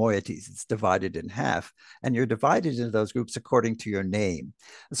call those moieties. It's divided in half, and you're divided into those groups according to your name.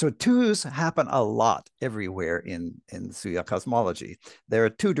 So twos happen a lot everywhere in Suyá cosmology. There are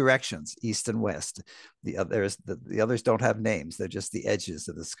two directions, east and west. The others don't have names. They're just the edges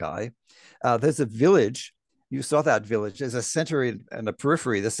of the sky. There's a village. You saw that village. There's a center and a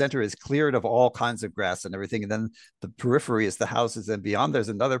periphery. The center is cleared of all kinds of grass and everything. And then the periphery is the houses. And beyond, there's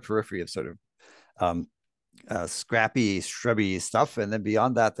another periphery of sort of scrappy, shrubby stuff. And then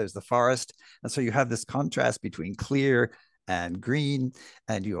beyond that, there's the forest. And so you have this contrast between clear and green.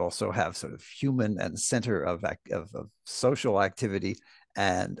 And you also have sort of human and center of social activity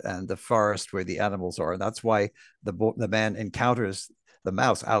and the forest where the animals are. And that's why the man encounters the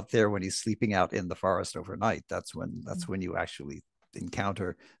mouse out there when he's sleeping out in the forest overnight. That's when you actually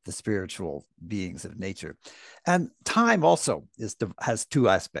encounter the spiritual beings of nature. And time also has two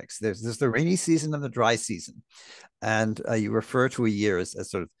aspects. There's the rainy season and the dry season. And you refer to a year as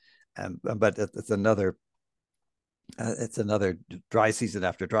sort of, but it's another dry season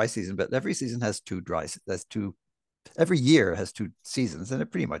after dry season. But every season has every year has two seasons, and it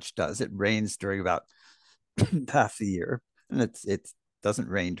pretty much does. It rains during about half the year, and it doesn't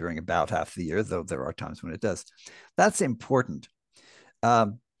rain during about half the year, though there are times when it does. That's important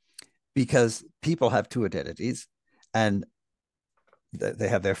because people have two identities, and they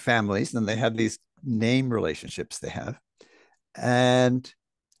have their families, and they have these name relationships they have. And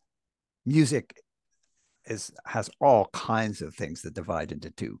music has all kinds of things that divide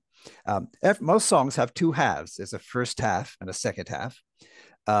into two. Most songs have two halves. There's a first half and a second half.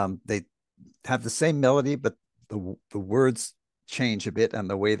 They have the same melody, but the words change a bit, and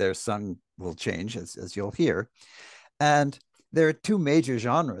the way they're sung will change, as you'll hear. And there are two major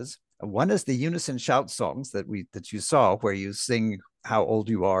genres. One is the unison shout songs that you saw, where you sing how old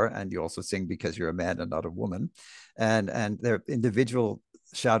you are, and you also sing because you're a man and not a woman. And they're individual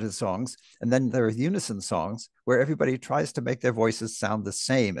shouted songs. And then there are unison songs where everybody tries to make their voices sound the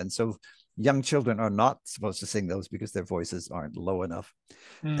same. And so young children are not supposed to sing those because their voices aren't low enough.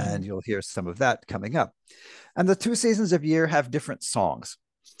 And you'll hear some of that coming up. And the two seasons of year have different songs.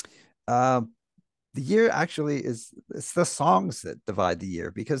 The year actually it's the songs that divide the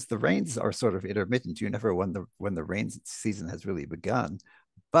year, because the rains are sort of intermittent. You never when the rain season has really begun.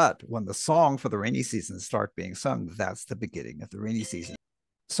 But when the song for the rainy season start being sung, that's the beginning of the rainy season.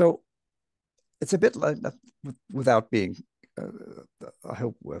 So it's a bit like, without being I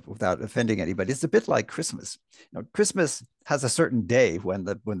hope without offending anybody, it's a bit like Christmas. Christmas has a certain day when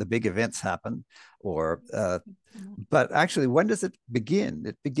the big events happen, but actually, when does it begin?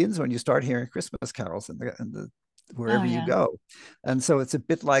 It begins when you start hearing Christmas carols wherever you go. And so it's a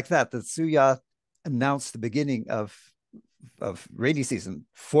bit like that. The Suyá announced the beginning of rainy season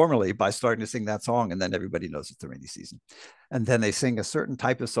formally by starting to sing that song, and then everybody knows it's the rainy season. And then they sing a certain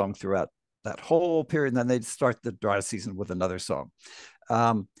type of song throughout that whole period, and then they'd start the dry season with another song.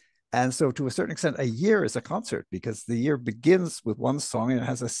 And so to a certain extent, a year is a concert, because the year begins with one song and it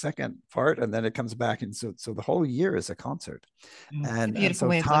has a second part, and then it comes back. And so the whole year is a concert. And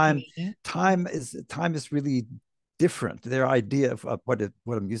so time is really different. Their idea of what a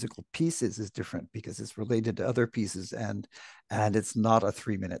musical piece is different, because it's related to other pieces, and it's not a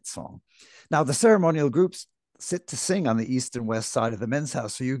 3-minute song. Now, the ceremonial groups sit to sing on the east and west side of the men's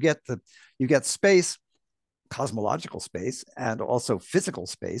house. So you get space, cosmological space, and also physical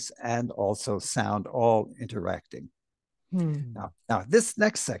space, and also sound, all interacting. Now, this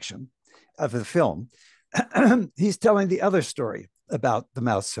next section of the film, he's telling the other story about the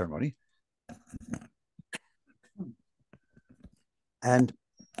mouse ceremony. And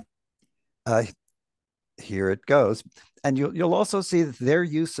here it goes. And you'll also see their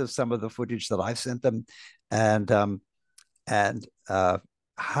use of some of the footage that I've sent them, and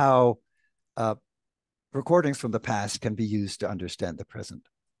how recordings from the past can be used to understand the present.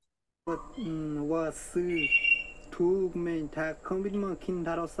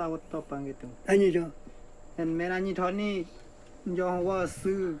 아니죠. 메라니 전이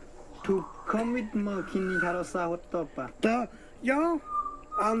저와스 to commit more 다 요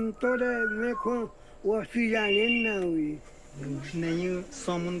암토레 메코 와시야는 나위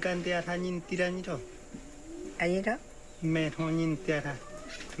소문간데 하닌 띠라니죠. 아니죠. 메토닌 띠라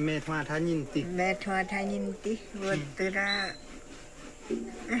메토 다닌띠 메토 다닌띠 뭐더라.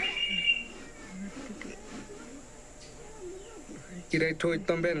 Irai thôi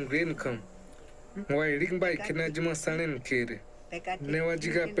tomben green come. Why ring by kina juma sanen kere. newa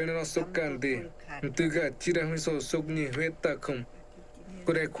jiga penero sokande ntuga chira hiso sokni hweta khum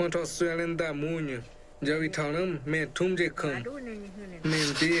kore khonto swelenda munyu jawi thanam me thumje khum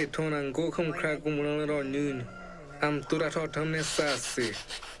men de thonan go khum khra kumulon ro nyun am tura tho thamne sase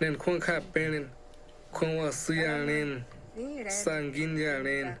nen khon kha penen khon wa suya nen sangin ya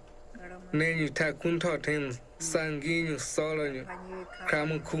nen nen yu ta kun tho them sangin yu solo yu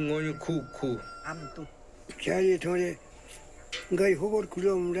kram khu ngonyu khu chari thore ngai hobor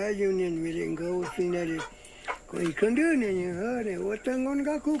kulom rajunen mere ngau sinare koi kandu ne hare watangon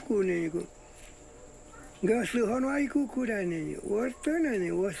ga kuku ne ko gasu honai kuku da ne watana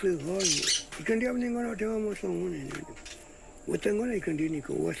ne wasu hoi kandi amne ngono te mo songune ne watangon ai kandi ni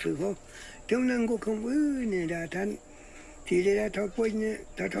ko wasu ho temnan go kam ne da tan ti le da to ne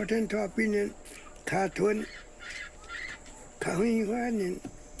ta to ten to pin ka thon ka hui wa ne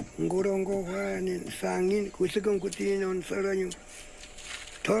ngorongo wa ne sangin kusukon kutinon saranyu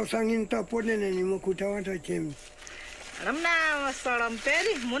to sangin ta pone ne ni mo kutawa ta chem Ramna salam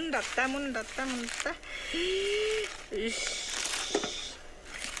peri mundatta.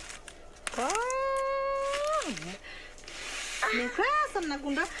 Oh. Ne kwasa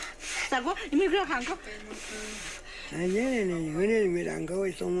nakunda. Sago imigro hanko. Ne miranga wa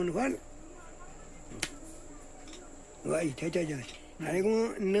somun fan. Wa ita. Ai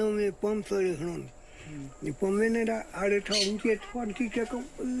ko no me pom sore hnon. Ni pom ne da are thong che thon ki ke ko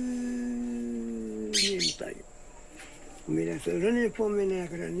ni tai. Mira, se rene pomene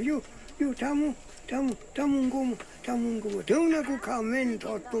akran. You tamu ngomo. Tuna ku kamen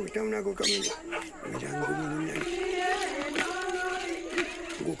to tuna ku kamen. Mira ngomo ne.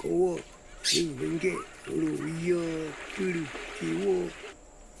 Go wo. Ni binge lu yo tulu ti wo.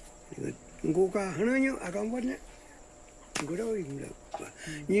 Ngo ka hananyo akam bone. Ngoro ingla.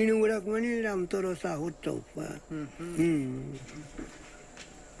 Ni nu ra kwani ram toro sa hotto pa.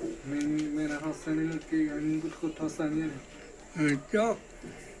 मेरा हसन के अंगुल को थसाने cho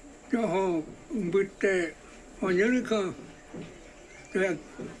họ bứt tệ họ nhớ không là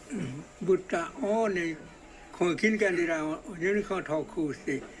bứt tạ o này khỏi kinh cái gì nào nhớ không thọ khu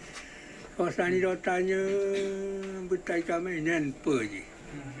gì họ sang đó ta nhớ bứt tay cho mấy nên bự gì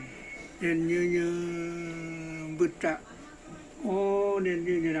nên như bứt tạ o nên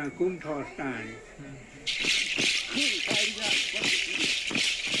như là cũng thọ sang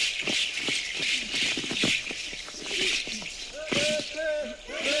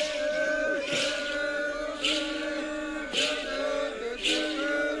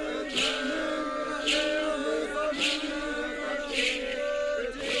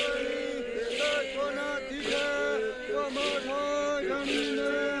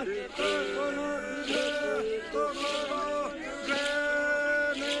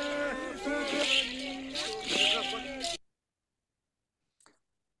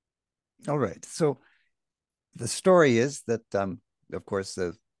All right. So the story is that, of course,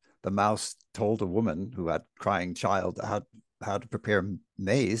 the mouse told a woman who had a crying child how to prepare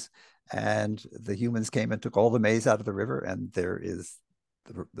maize, and the humans came and took all the maize out of the river, and there is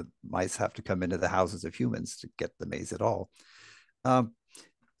the mice have to come into the houses of humans to get the maize at all.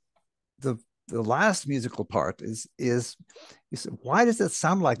 The last musical part is you said, why does it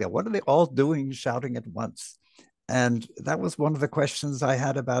sound like that? What are they all doing, shouting at once? And that was one of the questions I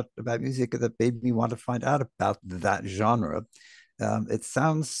had about music that made me want to find out about that genre. It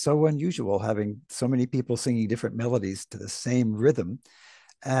sounds so unusual having so many people singing different melodies to the same rhythm.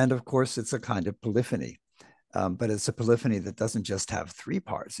 And of course, it's a kind of polyphony. But it's a polyphony that doesn't just have 3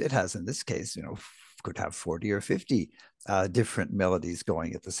 parts. It has, in this case, could have 40 or 50 different melodies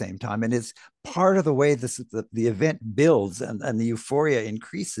going at the same time. And it's part of the way the event builds and the euphoria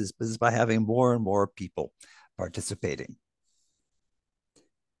increases is by having more and more people participating.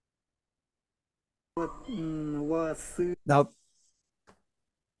 Now,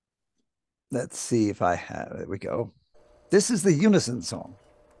 let's see if I have, there we go. This is the unison song.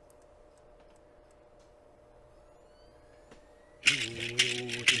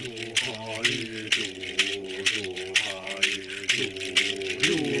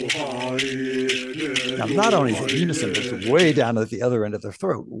 Now, not only is it unison, but it's way down at the other end of the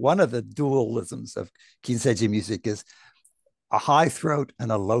throat. One of the dualisms of Kinseji music is a high throat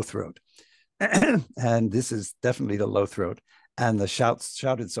and a low throat. And this is definitely the low throat. And the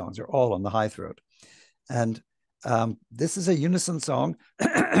shouted songs are all on the high throat. And this is a unison song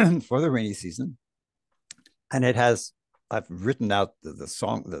for the rainy season. And it has, I've written out the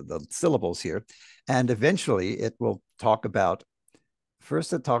song, the syllables here. And eventually it will talk about,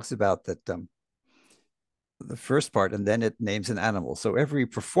 first it talks about that the first part, and then it names an animal. So every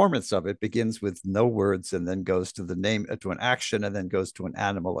performance of it begins with no words and then goes to the name, to an action, and then goes to an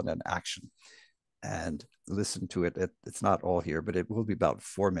animal and an action. And listen to it. It's not all here, but it will be about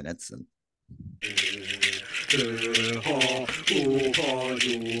 4 minutes. And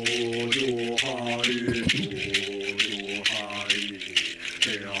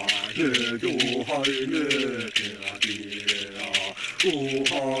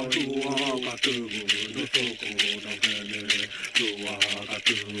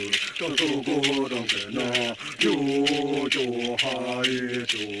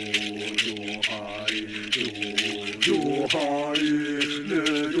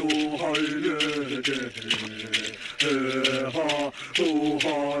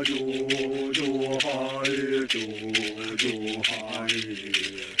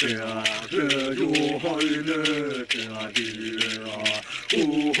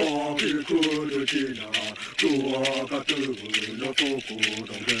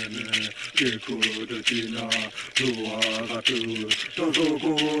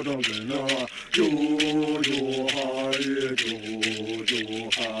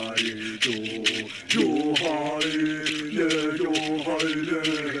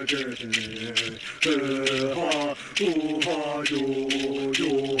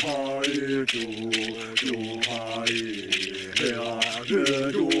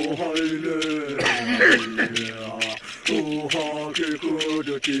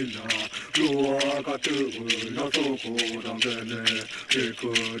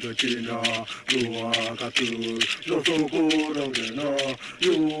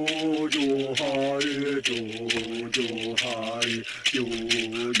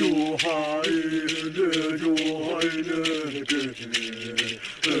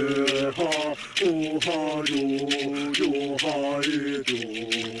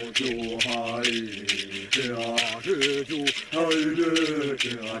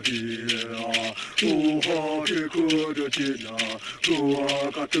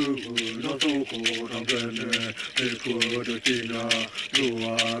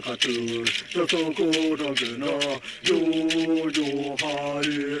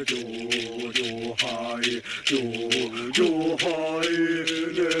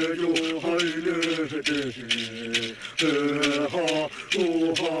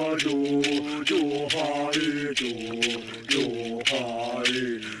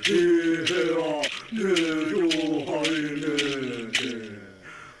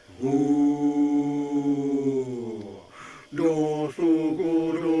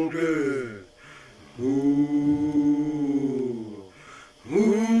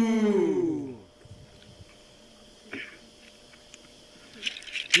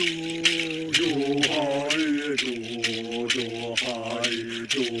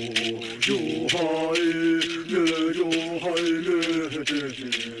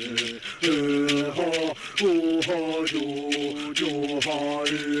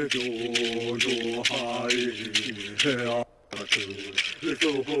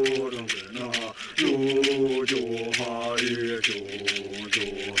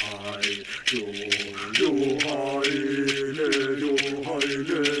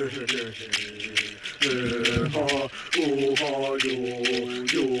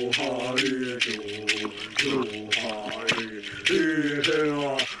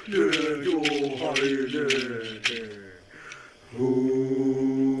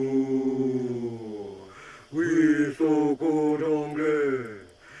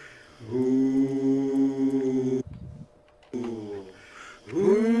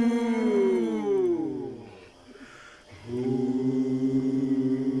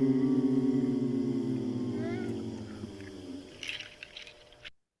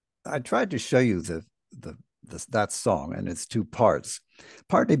I tried to show you that song and its two parts,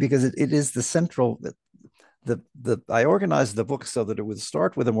 partly because it is the central. I organized the book so that it would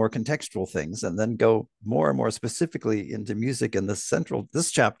start with the more contextual things and then go more and more specifically into music. And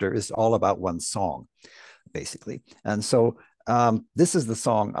this chapter is all about one song, basically. And so this is the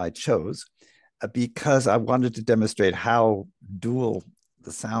song I chose because I wanted to demonstrate how dual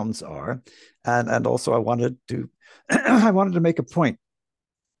the sounds are, and also I wanted to I wanted to make a point.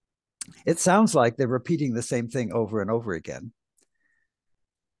 It sounds like they're repeating the same thing over and over again,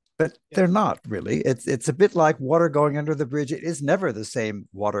 but they're not really. It's a bit like water going under the bridge. It is never the same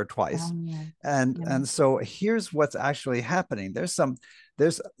water twice. And so here's what's actually happening. There's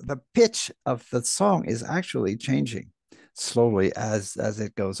the pitch of the song is actually changing slowly as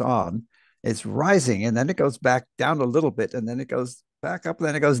it goes on. It's rising, and then it goes back down a little bit, and then it goes back up, and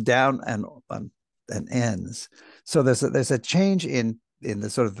then it goes down and ends. So there's a change in the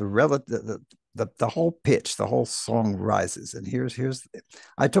sort of the relative the whole pitch, the whole song rises. And here's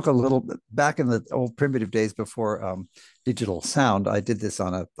I took a little back in the old primitive days before digital sound. I did this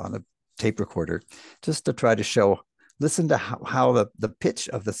on a tape recorder just to try to show. Listen to how the pitch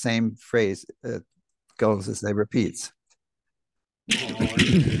of the same phrase goes as they repeats.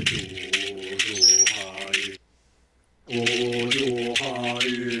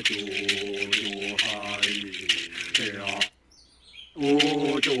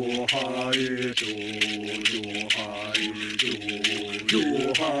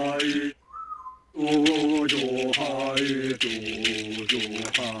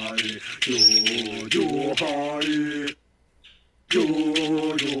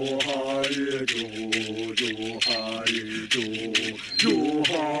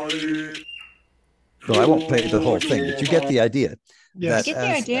 So I won't play the whole thing, but you get the idea. Yes. I get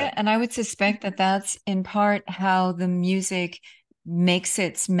the idea, and I would suspect that that's in part how the music makes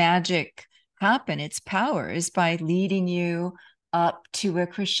its magic happen. Its power is by leading you up to a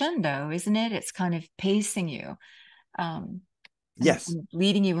crescendo, isn't it? It's kind of pacing you. Yes. And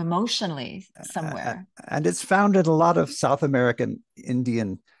leading you emotionally somewhere. And it's found in a lot of South American,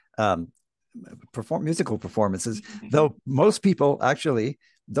 Indian musical performances, though most people actually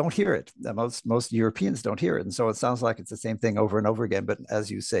don't hear it. Most Europeans don't hear it. And so it sounds like it's the same thing over and over again. But as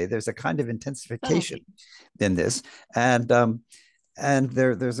you say, there's a kind of intensification in this. And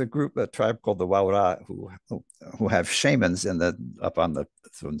there's a group, a tribe called the Waura, who have shamans up on the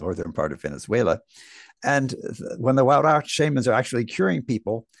northern part of Venezuela. And when the Waura shamans are actually curing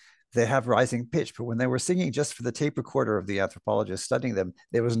people, they have rising pitch. But when they were singing just for the tape recorder of the anthropologist studying them,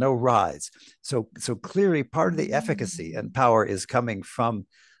 there was no rise. So clearly part of the efficacy and power is coming from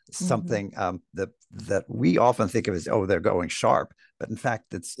something that we often think of as, oh, they're going sharp. But in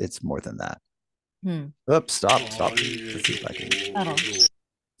fact, it's more than that. Oops, stop. Let's see if I can.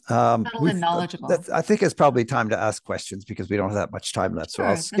 Subtle and knowledgeable. I think it's probably time to ask questions because we don't have that much time left. Sure. So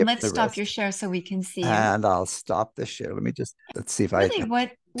I'll skip let's the stop rest. Your share so we can see. And I'll stop the share. Let's see if really, I.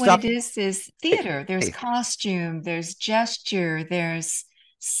 What stop. it is theater. There's costume, there's gesture, there's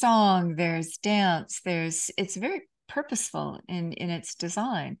song, there's dance, it's very purposeful in its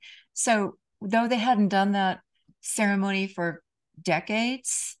design. So though they hadn't done that ceremony for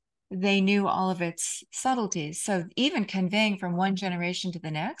decades, they knew all of its subtleties. So even conveying from one generation to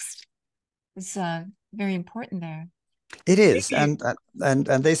the next is very important there. It is, and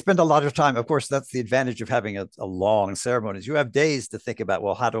they spend a lot of time. Of course, that's the advantage of having a long ceremony. You have days to think about,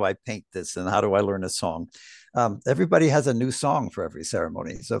 well, how do I paint this, and how do I learn a song? Everybody has a new song for every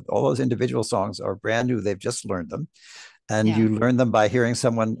ceremony, so all those individual songs are brand new. They've just learned them, and you learn them by hearing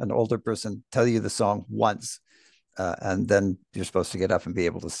an older person, tell you the song once, and then you're supposed to get up and be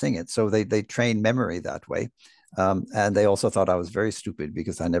able to sing it. So they train memory that way. And they also thought I was very stupid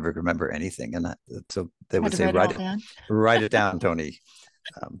because I never remember anything. And so they would say, write it down, Tony.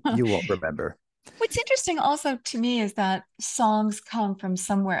 You won't remember. What's interesting also to me is that songs come from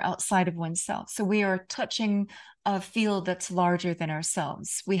somewhere outside of oneself. So we are touching a field that's larger than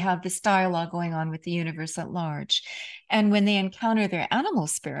ourselves. We have this dialogue going on with the universe at large. And when they encounter their animal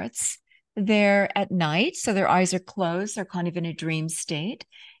spirits, they're at night, so their eyes are closed. They're kind of in a dream state.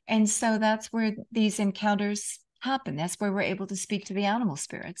 And so that's where these encounters happen. That's where we're able to speak to the animal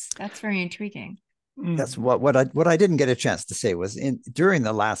spirits. That's very intriguing. That's what I didn't get a chance to say was during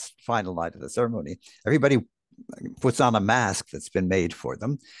the last final night of the ceremony, everybody puts on a mask that's been made for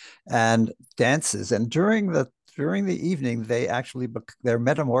them and dances. And during the evening, they're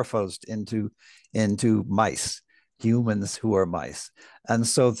metamorphosed into mice, humans who are mice. And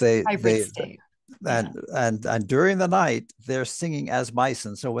so and during the night they're singing as mice,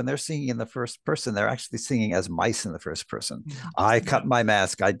 and so when they're singing in the first person, they're actually singing as mice in the first person. I cut my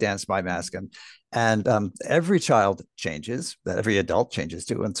mask, I dance my mask, and every child changes, every adult changes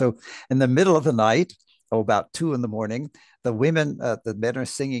too. And so in the middle of the night, about 2 a.m, the men are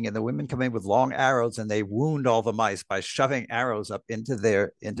singing, and the women come in with long arrows, and they wound all the mice by shoving arrows up into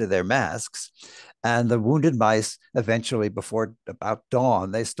their masks. And the wounded mice eventually, before about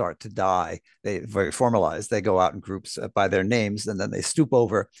dawn, they start to die. They very formalized. They go out in groups by their names, and then they stoop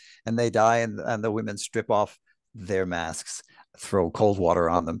over and they die. And the women strip off their masks, throw cold water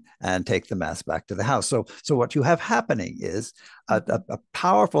on them, and take the mask back to the house. So what you have happening is a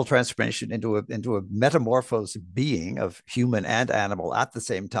powerful transformation into a metamorphosed being of human and animal at the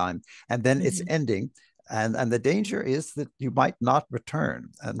same time, and then it's ending and the danger is that you might not return.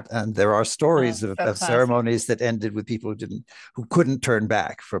 And there are stories of ceremonies that ended with people who couldn't turn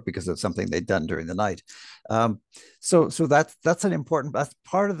back because of something they'd done during the night. So that's an important, that's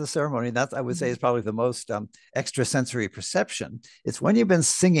part of the ceremony. That I would say is probably the most extrasensory perception. It's when you've been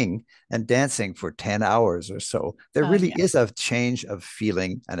singing and dancing for 10 hours or so, there really is a change of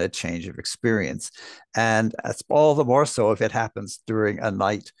feeling and a change of experience. And it's all the more so if it happens during a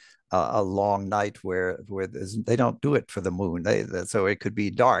night, a long night where they don't do it for the moon. So it could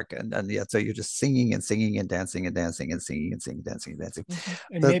be dark, and yet so you're just singing and singing and dancing and dancing and singing and singing, dancing and dancing.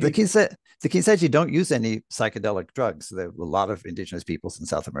 And the Kinseji don't use any psychedelic drugs. There are a lot of indigenous peoples in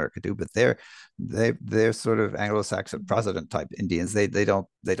South America do, but they're sort of Anglo-Saxon Protestant type Indians. They don't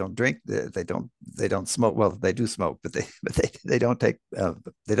drink. They don't smoke. Well, they do smoke, but they don't take.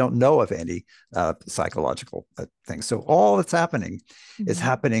 They don't know of any psychological things. So all that's happening is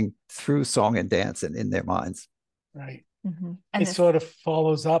happening through song and dance and in their minds. Right. And it sort of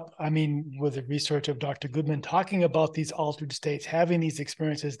follows up, I mean, with the research of Dr. Goodman talking about these altered states, having these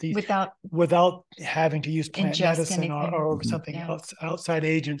experiences, without having to use plant medicine or something else, outside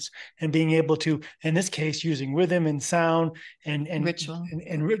agents, and being able to, in this case, using rhythm and sound and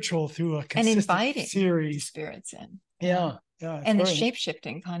ritual through a consistent series. Spirits in. Yeah. And the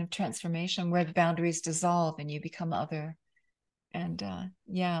shape-shifting kind of transformation where the boundaries dissolve and you become other. And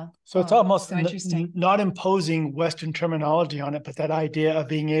so it's almost so interesting. Not imposing Western terminology on it, but that idea of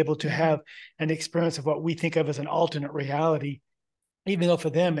being able to have an experience of what we think of as an alternate reality, even though for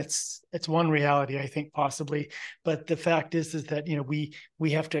them it's one reality, I think, possibly. But the fact is that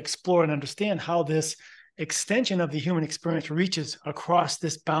we have to explore and understand how this extension of the human experience reaches across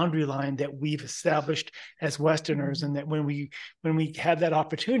this boundary line that we've established as Westerners, and that when we have that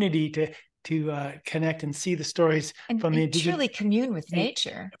opportunity to connect and see the stories and truly commune with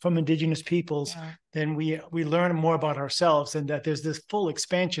nature from indigenous peoples, then we learn more about ourselves, and that there's this full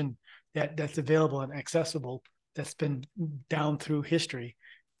expansion that's available and accessible that's been down through history.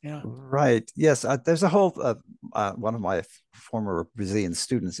 Yeah. Right. Yes. There's a whole, one of my former Brazilian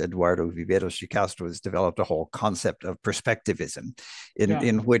students, Eduardo Viveiros de Castro, has developed a whole concept of perspectivism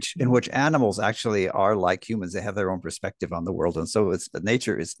in which animals actually are like humans. They have their own perspective on the world. And so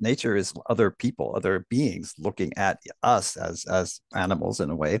nature is other people, other beings looking at us as animals in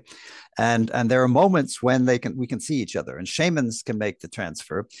a way. And there are moments when we can see each other, and shamans can make the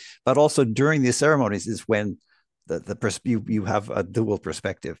transfer, but also during these ceremonies is when you have a dual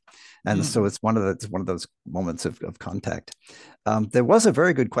perspective, and so it's one of those moments of contact. There was a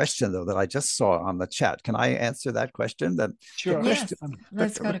very good question though that I just saw on the chat. Can I answer that question? Sure.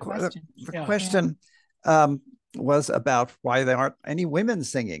 Let's go to question. The question was about why there aren't any women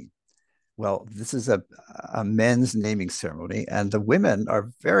singing. Well, this is a men's naming ceremony, and the women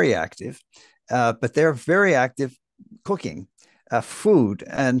are very active, but they're very active cooking food,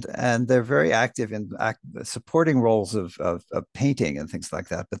 and they're very active in supporting roles of painting and things like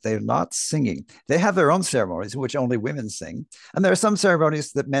that, but they're not singing. They have their own ceremonies in which only women sing, and there are some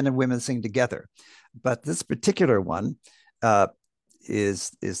ceremonies that men and women sing together, but this particular one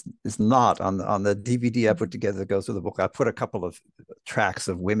is not on the DVD I put together that goes with the book. I put a couple of tracks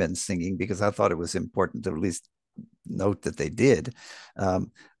of women singing because I thought it was important to at least note that they did,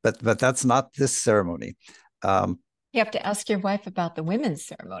 but that's not this ceremony. You have to ask your wife about the women's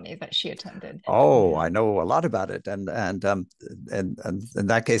ceremony that she attended. Oh, I know a lot about it, and in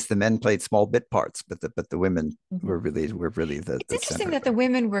that case, the men played small bit parts, but the women were really the. It's interesting that the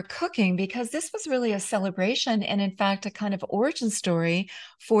women were cooking, because this was really a celebration, and in fact, a kind of origin story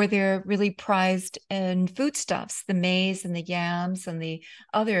for their really prized foodstuffs, the maize and the yams and the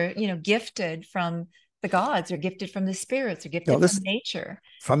other, gifted from the gods, or gifted from the spirits, or gifted from nature,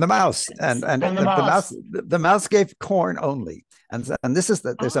 from the mouse, and the mouse gave corn only, and this is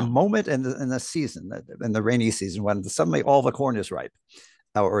there's a moment in the season, in the rainy season, when suddenly all the corn is ripe,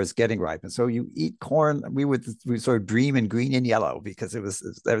 or is getting ripe, and so you eat corn. We sort of dream in green and yellow, because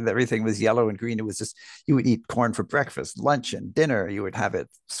everything was yellow and green. It was just, you would eat corn for breakfast, lunch, and dinner. You would have it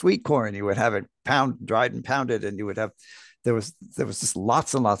sweet corn. You would have it dried and pounded, and you would have. There was just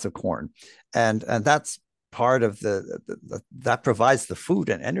lots and lots of corn, and that's part of that provides the food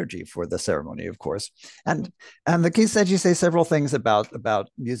and energy for the ceremony, of course. And the Kinseji say several things about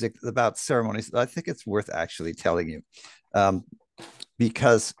music, about ceremonies that I think it's worth actually telling you,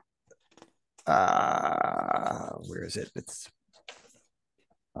 because where is it?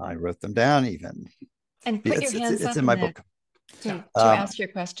 I wrote them down even. And put your hands up. It's in my book. To ask your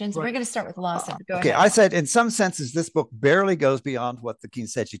questions. Right. We're going to start with Lawson. Go ahead. I said, in some senses, this book barely goes beyond what the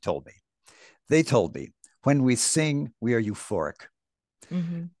Kinseji told me. They told me, when we sing, we are euphoric.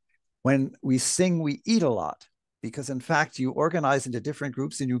 When we sing, we eat a lot, because in fact you organize into different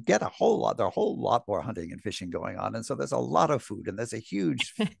groups and you get a whole lot more hunting and fishing going on, and so there's a lot of food, and there's a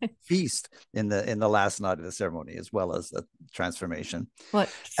huge feast in the last night of the ceremony, as well as the transformation. Well, it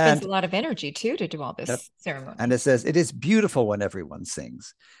spends a lot of energy too to do all this ceremony. And it says it is beautiful when everyone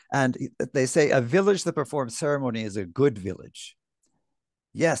sings, and they say a village that performs ceremony is a good village.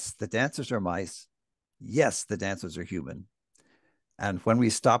 Yes, the dancers are mice. Yes, the dancers are human. And when we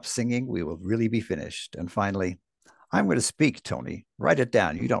stop singing, we will really be finished. And finally, I'm going to speak, Tony. Write it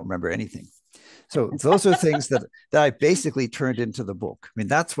down. You don't remember anything. So those are things that I basically turned into the book. I mean,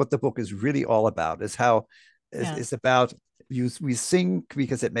 that's what the book is really all about, is how it's about we sing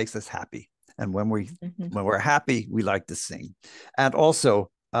because it makes us happy. And when we're happy, we like to sing. And also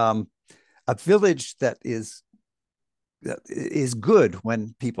a village that is good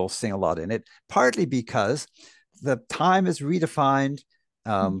when people sing a lot in it, partly because the time is redefined,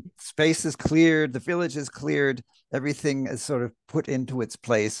 space is cleared, the village is cleared, everything is sort of put into its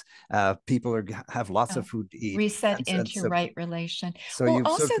place. People have lots of food to eat. Reset into right relation. So you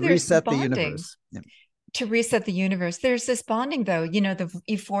sort of reset the universe. Yeah. To reset the universe. There's this bonding, though. You know, the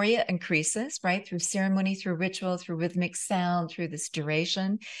euphoria increases, right? Through ceremony, through ritual, through rhythmic sound, through this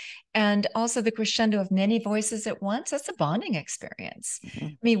duration. And also the crescendo of many voices at once. That's a bonding experience.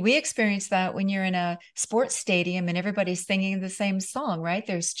 I mean, we experience that when you're in a sports stadium and everybody's singing the same song, right?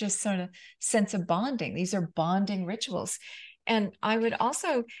 There's just sort of sense of bonding. These are bonding rituals. And I would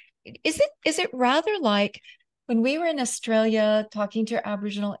also, is it rather like when we were in Australia talking to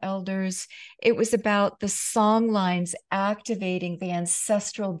Aboriginal elders, it was about the song lines activating the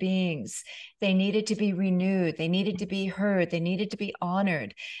ancestral beings. They needed to be renewed. They needed to be heard. They needed to be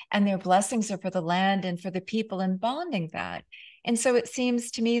honored. And their blessings are for the land and for the people, and bonding that. And so it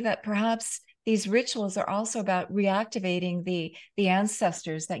seems to me that perhaps these rituals are also about reactivating the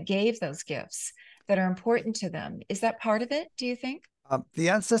ancestors that gave those gifts that are important to them. Is that part of it, do you think? The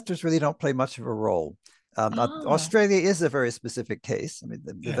ancestors really don't play much of a role. Australia is a very specific case. I mean,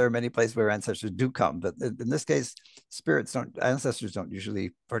 there are many places where ancestors do come, but in this case, ancestors don't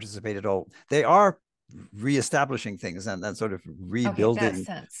usually participate at all. They are reestablishing things and sort of rebuilding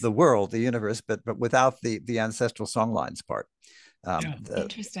the world, the universe, but without the ancestral songlines part.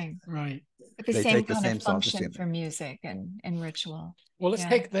 Interesting, right? But the same kind of function for music and ritual. Well,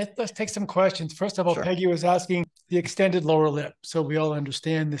 let's take some questions. First of all, Peggy was asking the extended lower lip, so we all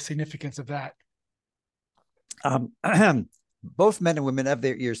understand the significance of that. Both men and women have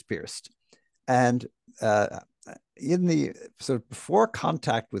their ears pierced, and in the sort of before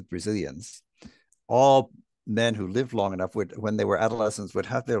contact with Brazilians, all men who lived long enough would, when they were adolescents, would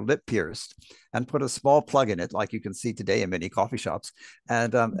have their lip pierced and put a small plug in it, like you can see today in many coffee shops,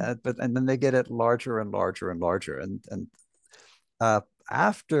 and then they get it larger and larger and larger, and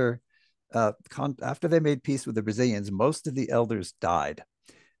after they made peace with the Brazilians, most of the elders died.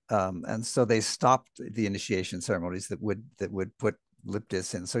 And so they stopped the initiation ceremonies that would put lip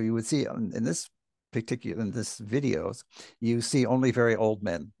discs in. So you would see in this videos, you see only very old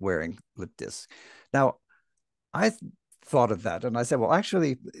men wearing lip discs. Now, I thought of that and I said, well,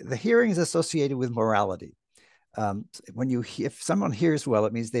 actually, the hearing is associated with morality. If someone hears well,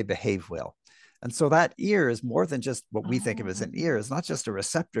 it means they behave well. And so that ear is more than just what we think of as an ear. It's not just a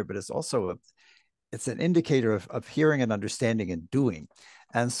receptor, but it's also it's an indicator of hearing and understanding and doing.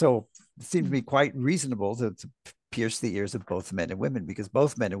 And so it seemed to be quite reasonable to pierce the ears of both men and women, because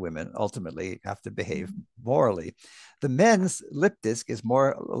both men and women ultimately have to behave morally. The men's lip disc is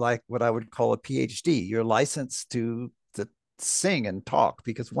more like what I would call a PhD. You're licensed to sing and talk,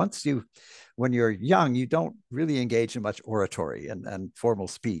 because when you're young, you don't really engage in much oratory and formal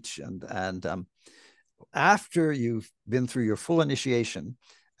speech. And after you've been through your full initiation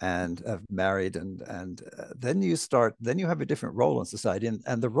and have married, and then you have a different role in society,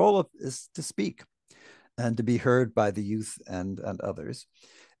 and the role is to speak and to be heard by the youth and others.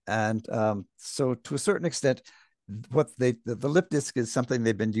 And so to a certain extent, the lip disc is something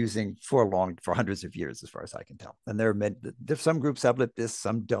they've been using for hundreds of years, as far as I can tell. And some groups have lip discs,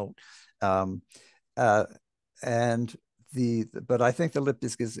 some don't. But I think the lip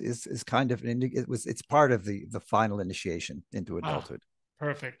disc is kind of it's part of the final initiation into adulthood.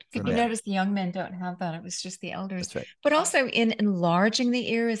 Perfect. Did you notice the young men don't have that? It was just the elders. That's right. But also in enlarging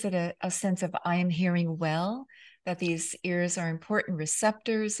the ear, is it a sense of I am hearing well, that these ears are important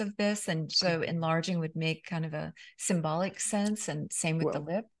receptors of this? And so enlarging would make kind of a symbolic sense, and same with the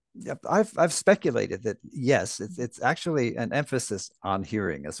lip? Yep, I've speculated that yes, it's actually an emphasis on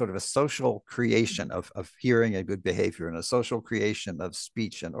hearing, a sort of a social creation of hearing and good behavior, and a social creation of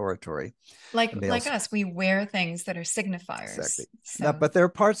speech and oratory. Like us, we wear things that are signifiers. Exactly. So. Now, but there are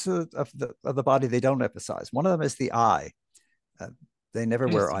parts of the body they don't emphasize. One of them is the eye. They never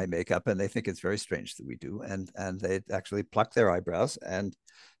wear eye makeup, and they think it's very strange that we do. And they actually pluck their eyebrows. And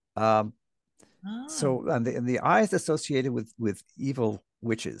so, and the eye is associated with evil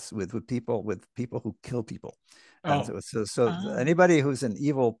witches, with people who kill people. And so anybody who's an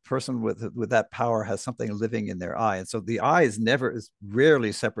evil person with that power has something living in their eye. And so the eye is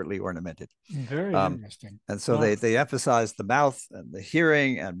rarely separately ornamented. Very interesting. And so they emphasize the mouth and the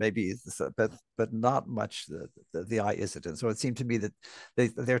hearing, and maybe but not much the eye isn't. And so it seemed to me that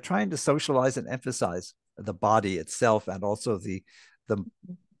they're trying to socialize and emphasize the body itself, and also the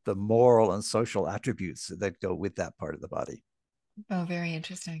moral and social attributes that go with that part of the body. Oh, very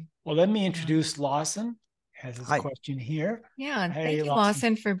interesting. Well, let me introduce Lawson. Has his question here. Yeah, and thank you,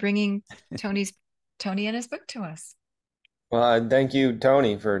 Lawson, for bringing Tony and his book to us. Well, thank you,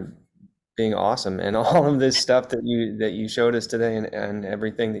 Tony, for being awesome, and all of this stuff that you showed us today, and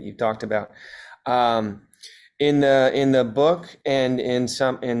everything that you talked about. In the book and in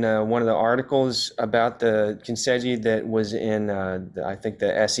one of the articles about the Kinseji that was in I think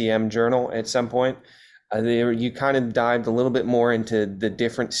the SEM journal at some point, you kind of dived a little bit more into the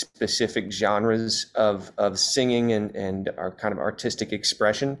different specific genres of singing and our kind of artistic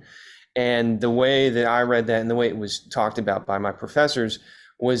expression. And the way that I read that and the way it was talked about by my professors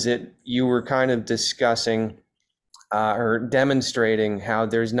was that you were kind of discussing or demonstrating how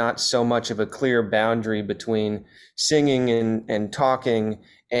there's not so much of a clear boundary between singing and talking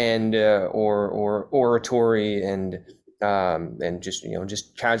and or oratory and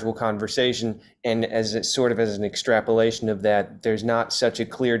just casual conversation, and as an extrapolation of that, there's not such a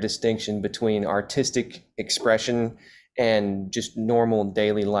clear distinction between artistic expression and just normal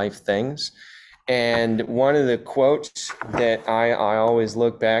daily life things. And one of the quotes that I always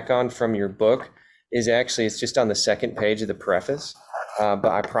look back on from your book is actually, it's just on the second page of the preface, but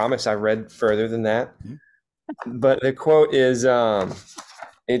I promise I read further than that. But the quote is, I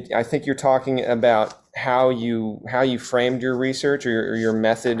think you're talking about how you framed your research or your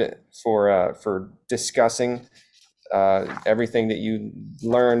method for discussing everything that you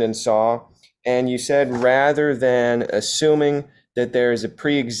learned and saw. And you said, rather than assuming that there is a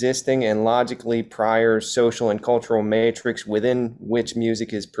pre-existing and logically prior social and cultural matrix within which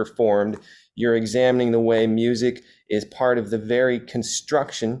music is performed, you're examining the way music is part of the very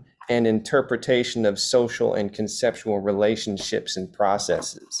construction and interpretation of social and conceptual relationships and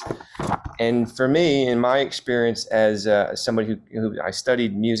processes. And for me, in my experience as somebody who I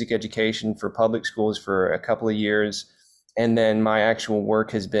studied music education for public schools for a couple of years, and then my actual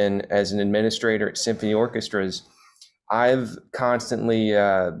work has been as an administrator at symphony orchestras, I've constantly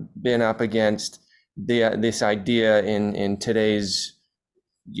been up against this idea in today's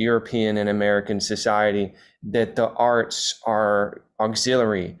European and American society that the arts are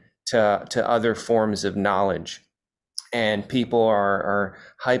auxiliary to other forms of knowledge. And people are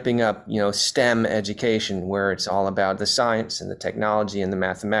hyping up, STEM education, where it's all about the science and the technology and the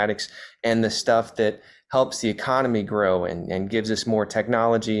mathematics and the stuff that helps the economy grow and gives us more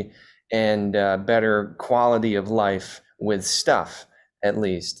technology and better quality of life with stuff, at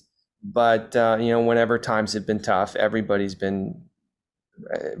least. But, whenever times have been tough, everybody's been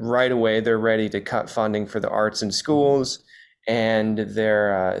right away, they're ready to cut funding for the arts in schools. And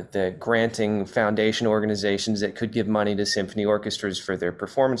they're granting foundation organizations that could give money to symphony orchestras for their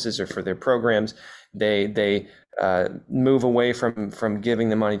performances or for their programs. They move away from giving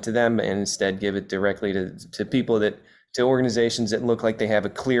the money to them and instead give it directly to people to organizations that look like they have a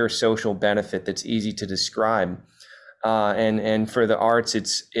clear social benefit that's easy to describe. And for the arts,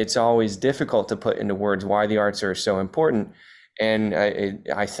 it's always difficult to put into words why the arts are so important. And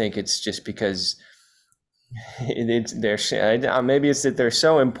I think it's just because maybe it's that they're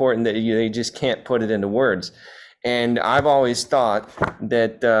so important that they just can't put it into words. And I've always thought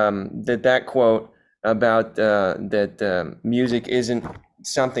that that quote about that music isn't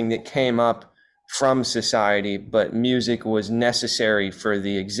something that came up from society, but music was necessary for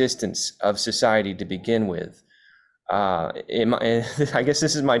the existence of society to begin with. I guess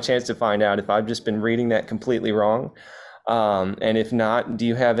this is my chance to find out if I've just been reading that completely wrong. And if not, do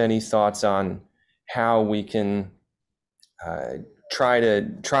you have any thoughts on how we can try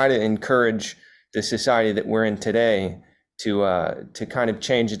to encourage the society that we're in today to kind of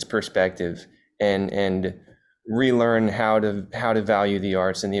change its perspective and relearn how to value the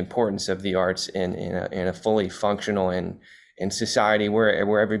arts and the importance of the arts in a fully functional and in society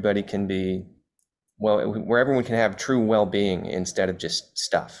where everybody can be, well, where everyone can have true well-being instead of just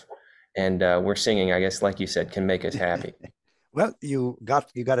stuff. And where singing, I guess, like you said, can make us happy. Well, you got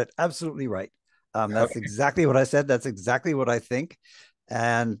it absolutely right. That's Okay. exactly what I said. That's exactly what I think.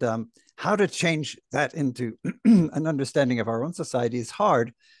 And how to change that into an understanding of our own society is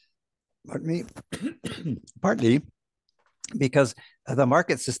hard. Pardon me. Partly because the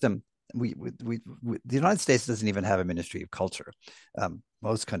market system, the United States doesn't even have a Ministry of Culture.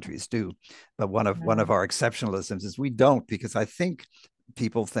 Most countries do, but one of our exceptionalisms is we don't, because I think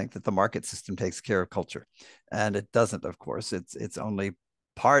people think that the market system takes care of culture, and it doesn't. Of course, it's only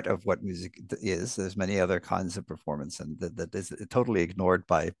part of what music is. There's many other kinds of performance, and that is totally ignored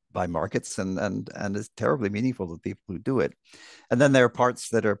by markets, and is terribly meaningful to people who do it. And then there are parts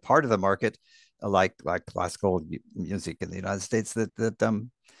that are part of the market, like classical music in the United States, that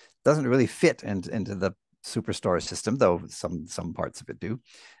doesn't really fit into the superstar system, though some parts of it do.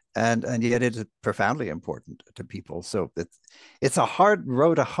 And yet it is profoundly important to people. So it's a hard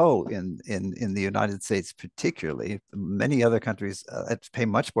row to hoe in the United States, particularly. Many other countries pay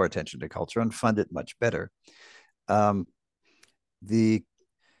much more attention to culture and fund it much better. But you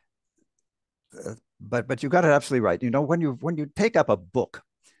got it absolutely right. You know, when you take up a book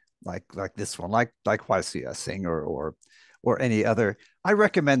like this one, like Why Suyá Sing or any other, I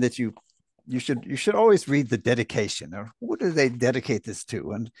recommend that you should always read the dedication, or who do they dedicate this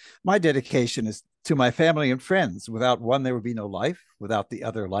to? And my dedication is to my family and friends. Without one, there would be no life. Without the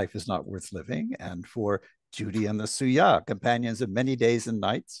other, life is not worth living. And for Judy and the Suyá, companions of many days and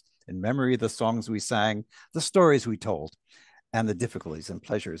nights, in memory of the songs we sang, the stories we told, and the difficulties and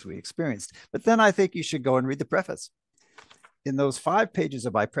pleasures we experienced. But then I think you should go and read the preface. In those 5 pages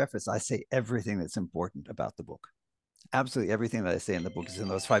of my preface, I say everything that's important about the book. Absolutely everything that I say in the book is in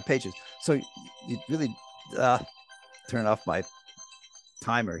those 5 pages. So you really turn off my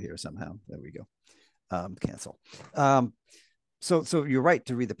timer here somehow. There we go. Cancel. So you're right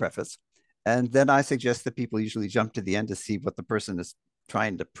to read the preface. And then I suggest that people usually jump to the end to see what the person is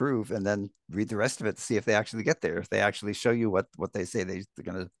trying to prove, and then read the rest of it to see if they actually get there, if they actually show you what they say they're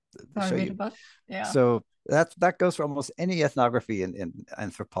going to show you. Yeah. So that goes for almost any ethnography in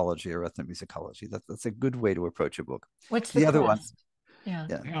anthropology or ethnomusicology. That's a good way to approach a book. What's the other one? Yeah.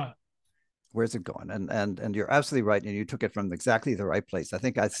 Where's it going? And you're absolutely right, and you took it from exactly the right place. I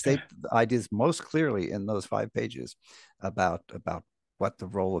think I state the ideas most clearly in those 5 pages about what the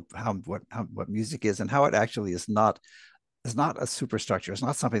role of what music is, and how it actually is not a superstructure. It's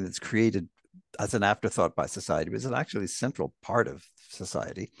not something that's created as an afterthought by society, but it's an actually central part of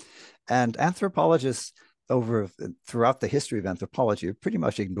society. And anthropologists throughout the history of anthropology have pretty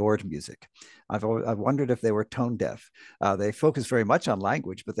much ignored music. I've wondered if they were tone deaf. They focus very much on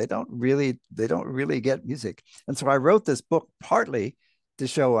language, but they don't really get music. And so I wrote this book partly to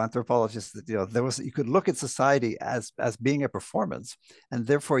show anthropologists that you could look at society as being a performance, and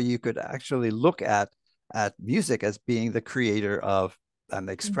therefore you could actually look at music as being the creator of and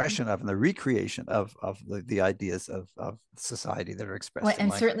the expression of and the recreation of the ideas of society that are expressed. Well,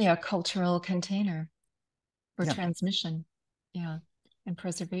 and certainly a cultural container for transmission, and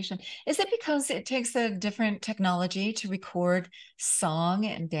preservation. Is it because it takes a different technology to record song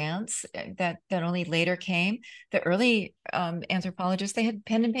and dance that only later came? The early anthropologists, they had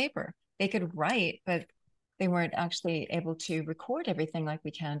pen and paper. They could write, but they weren't actually able to record everything like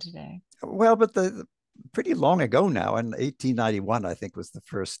we can today. Well, but pretty long ago now, in 1891, I think, was the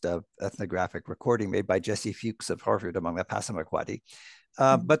first ethnographic recording made by Jesse Fuchs of Harvard among the Passamaquoddy.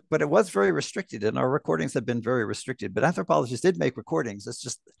 But it was very restricted, and our recordings have been very restricted. But anthropologists did make recordings. It's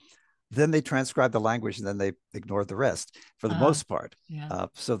just then they transcribed the language, and then they ignored the rest for the most part.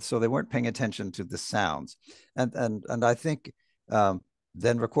 So they weren't paying attention to the sounds, and I think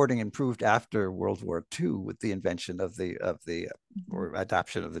then recording improved after World War II with the invention of the or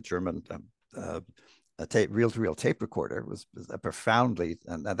adoption of the German reel-to-reel tape recorder was a profoundly,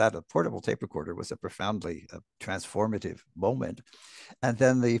 and that a portable tape recorder was a profoundly transformative moment. And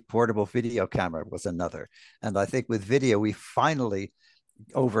then the portable video camera was another. And I think with video, we finally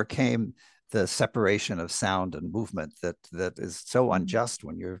overcame the separation of sound and movement that is so unjust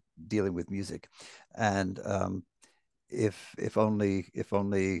when you're dealing with music. And if only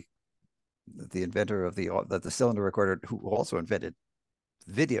the inventor of the cylinder recorder, who also invented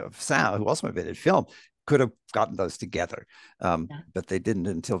video sound, who also invented film, could have gotten those together, but they didn't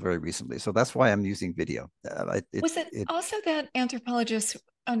until very recently. So that's why I'm using video. Was it also that anthropologists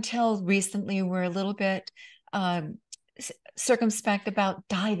until recently were a little bit circumspect about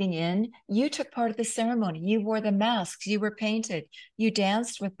diving in. You took part of the ceremony. You wore the masks. You were painted. You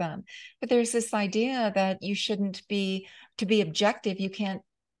danced with them. But there's this idea that you shouldn't be, to be objective, you can't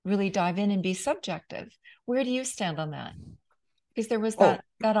really dive in and be subjective. Where do you stand on that? Because there was that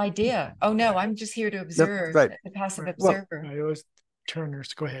idea. Oh no, I'm just here to observe, right. the passive Right. observer. I always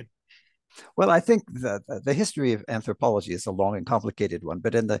Turners. Go ahead. Well, I think the history of anthropology is a long and complicated one,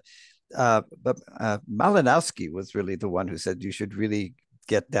 but Malinowski was really the one who said you should really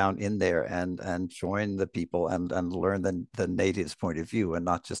get down in there and join the people and learn the natives' point of view and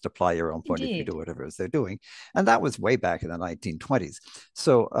not just apply your own point of view to whatever it is they're doing. And that was way back in the 1920s.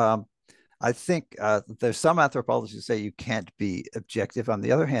 So I think there's some anthropologists who say you can't be objective. On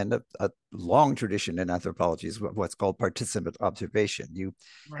the other hand, a long tradition in anthropology is what's called participant observation. You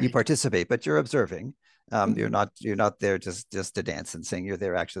participate, but you're observing. You're not there just to dance and sing. You're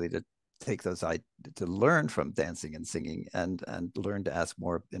there actually to take those to learn from dancing and singing and learn to ask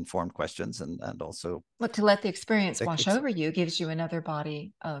more informed questions and also to let the experience wash over you gives you another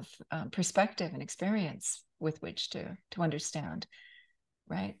body of perspective and experience with which to understand.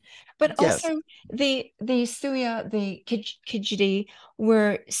 Right. But also the Suyá, the Kijidi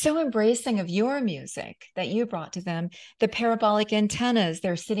were so embracing of your music that you brought to them, the parabolic antennas,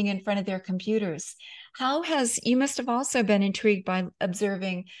 they're sitting in front of their computers. You must have also been intrigued by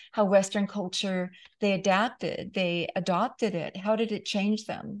observing how Western culture, they adopted it. How did it change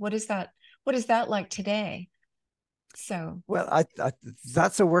them? What is that like today? So well,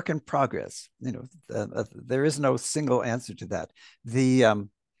 that's a work in progress. There is no single answer to that. The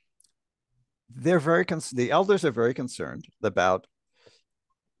elders are very concerned about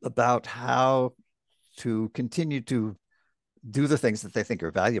how to continue to do the things that they think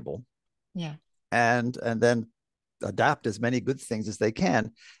are valuable. Yeah, and then adapt as many good things as they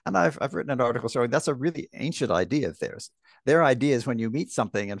can. And I've written an article showing that's a really ancient idea of theirs. Their idea is when you meet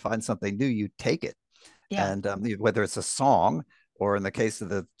something and find something new, you take it. Yeah. And whether it's a song or in the case of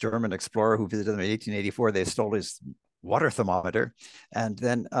the German explorer who visited them in 1884, they stole his water thermometer. And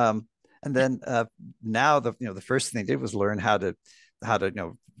then now the first thing they did was learn how to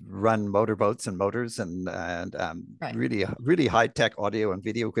run motorboats and motors and really high tech audio and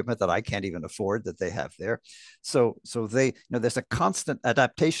video equipment that I can't even afford that they have there. So they there's a constant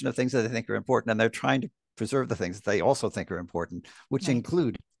adaptation of things that they think are important, and they're trying to preserve the things that they also think are important, which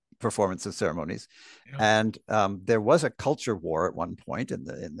include performance of ceremonies. And there was a culture war at one point in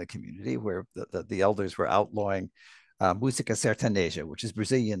the community where the elders were outlawing música sertaneja, which is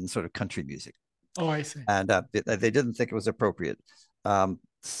Brazilian sort of country music. Oh, I see. And they didn't think it was appropriate.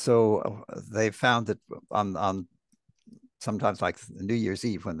 So they found that on sometimes like New Year's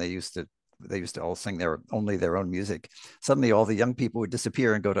Eve, when they used to all sing only their own music, suddenly all the young people would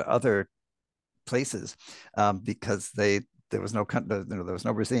disappear and go to other places because there was no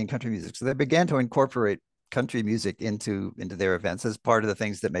Brazilian country music. So they began to incorporate country music into their events as part of the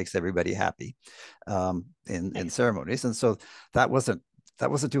things that makes everybody happy in ceremonies. And so that wasn't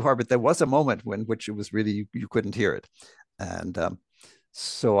too hard, but there was a moment when which it was really you couldn't hear it. And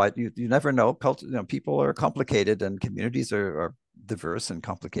so you never know. People are complicated and communities are diverse and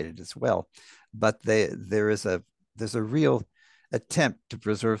complicated as well. But there's a real attempt to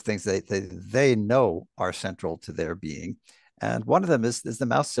preserve things they know are central to their being. And one of them is the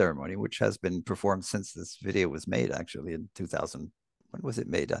mouse ceremony, which has been performed since this video was made, actually in 2000. When was it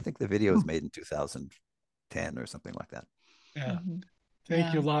made? I think the video was made in 2010 or something like that. Yeah.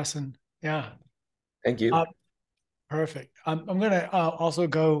 Thank you, Lawson. Yeah. Thank you. Perfect. I'm going to also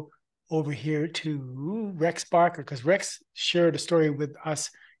go over here to Rex Barker, because Rex shared a story with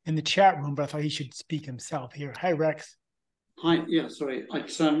us in the chat room, but I thought he should speak himself here. Hi, Rex. Hi, yeah, sorry. I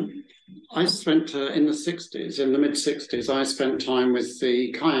spent in the 60s, in the mid-60s, I spent time with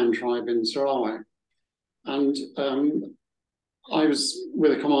the Kayan tribe in Sarawak. And I was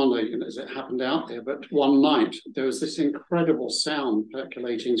with a commando, as it happened out there, but one night there was this incredible sound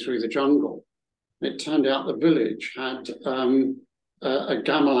percolating through the jungle. It turned out the village had a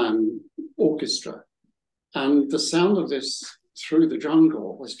gamelan orchestra. And the sound of this through the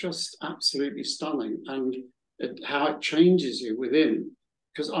jungle was just absolutely stunning. And how it changes you within,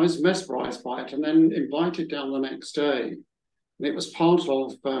 because I was mesmerized by it and then invited down the next day. And it was part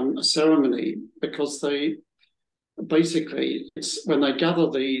of a ceremony because they basically, it's when they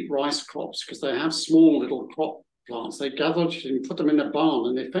gather the rice crops, because they have small little crop plants, they gather and put them in a barn,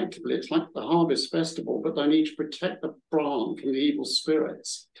 and effectively it's like the harvest festival, but they need to protect the barn from the evil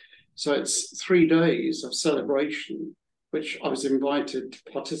spirits. So it's 3 days of celebration, which I was invited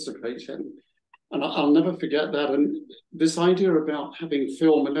to participate in. And I'll never forget that. And this idea about having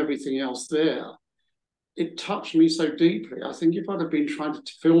film and everything else there, it touched me so deeply. I think if I'd have been trying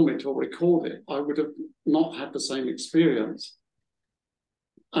to film it or record it, I would have not had the same experience.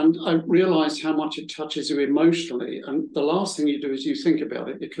 And I realized how much it touches you emotionally. And the last thing you do is you think about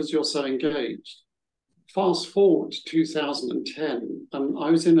it because you're so engaged. Fast forward to 2010, and I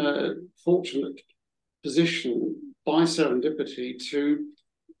was in a fortunate position by serendipity to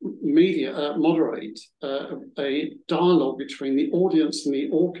moderate a dialogue between the audience and the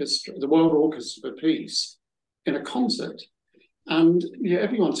orchestra, the World Orchestra for Peace, in a concert. And yeah,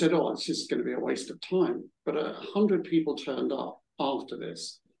 everyone said, oh, it's just going to be a waste of time. But 100 people turned up after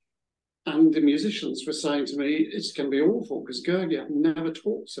this. And the musicians were saying to me, it's going to be awful because Gergiev never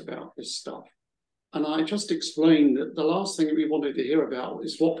talks about this stuff. And I just explained that the last thing we wanted to hear about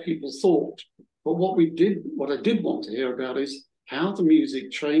is what people thought. But what I did want to hear about is how the music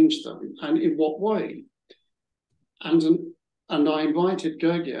changed them and in what way. And I invited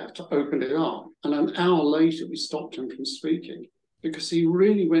Gergiev to open it up. And an hour later, we stopped him from speaking because he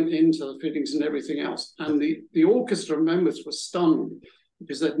really went into the fittings and everything else. And the orchestra members were stunned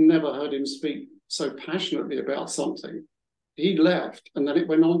because they'd never heard him speak so passionately about something. He left, and then it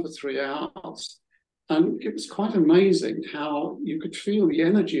went on for 3 hours. And it was quite amazing how you could feel the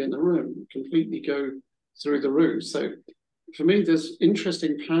energy in the room completely go through the roof. So for me, there's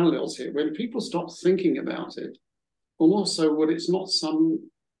interesting parallels here. When people stop thinking about it, and also what it's not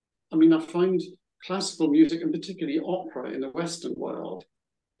I find classical music, and particularly opera in the Western world,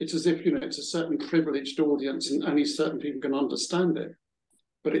 it's as if, it's a certain privileged audience and only certain people can understand it.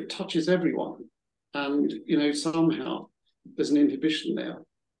 But it touches everyone. And, somehow there's an inhibition there.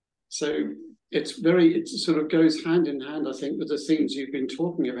 So it sort of goes hand in hand, I think, with the themes you've been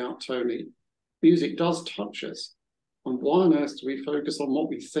talking about, Tony. Music does touch us. And why on earth do we focus on what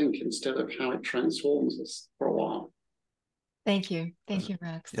we think instead of how it transforms us for a while? Thank you. Thank you,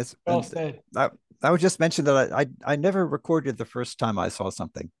 Rex. Yes, well said. I would just mention that I never recorded the first time I saw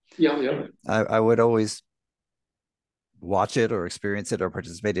something. Yeah. I would always watch it or experience it or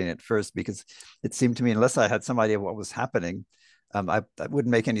participate in it first, because it seemed to me, unless I had some idea of what was happening, I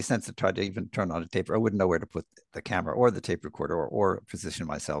wouldn't make any sense to try to even turn on a tape. I wouldn't know where to put the camera or the tape recorder or position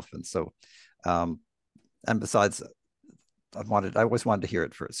myself. And so, and besides, I always wanted to hear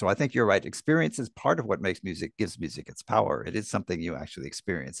it first. So I think you're right. Experience is part of what gives music its power. It is something you actually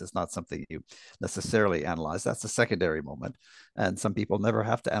experience. It's not something you necessarily analyze. That's a secondary moment. And some people never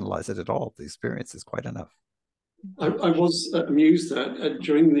have to analyze it at all. The experience is quite enough. I was amused that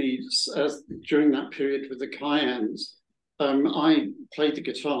during that period with the Cayennes, I played the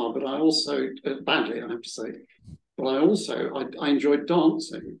guitar, but I also, badly, I have to say, but I enjoyed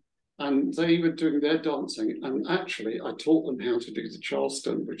dancing. And they were doing their dancing, and actually I taught them how to do the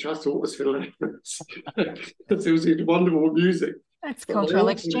Charleston, which I thought was hilarious, because it was wonderful music. That's cultural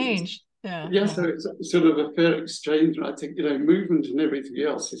exchange. Yeah. Yeah, so it's sort of a fair exchange. And I think, movement and everything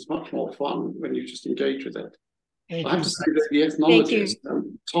else is much more fun when you just engage with it. I have to say that the ethnologist,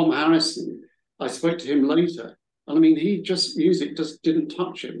 Tom Harrison, I spoke to him later, and music just didn't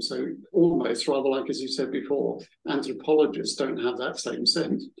touch him. So almost, rather like, as you said before, anthropologists don't have that same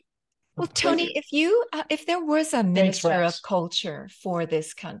sense. Well, Tony, if there was a minister of culture for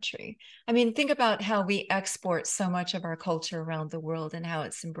this country, think about how we export so much of our culture around the world and how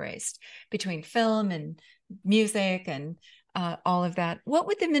it's embraced between film and music and all of that. What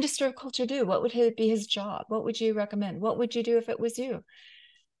would the minister of culture do? What would be his job? What would you recommend? What would you do if it was you?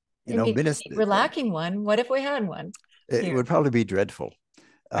 We're lacking one. What if we had one? It would probably be dreadful.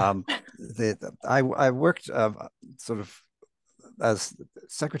 I worked sort of as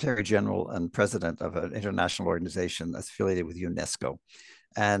Secretary General and President of an international organization that's affiliated with UNESCO.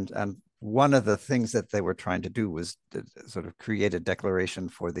 And one of the things that they were trying to do was to sort of create a declaration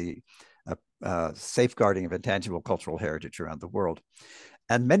for the safeguarding of intangible cultural heritage around the world.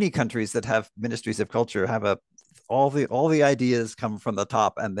 And many countries that have ministries of culture have all the ideas come from the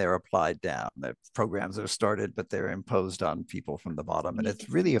top and they're applied down. The programs are started, but they're imposed on people from the bottom. And it's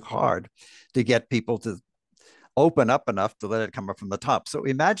really hard to get people to open up enough to let it come up from the top. So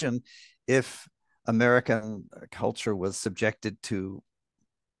imagine if American culture was subjected to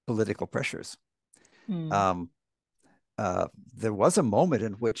political pressures. There was a moment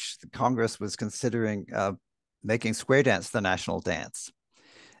in which the Congress was considering making square dance the national dance.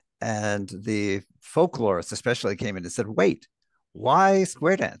 And the folklorists especially came in and said, wait, why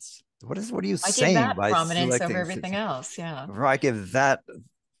square dance? What are you saying? I give that by prominence over everything else. Yeah. I give that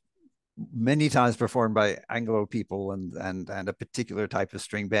many times performed by Anglo people and a particular type of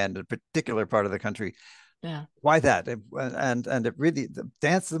string band, a particular part of the country. Yeah. Why that? And it really, the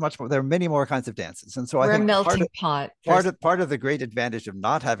dance is much more. There are many more kinds of dances, and so We're I think a melting pot. part of the great advantage of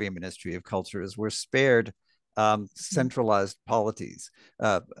not having a Ministry of Culture is we're spared centralized polities.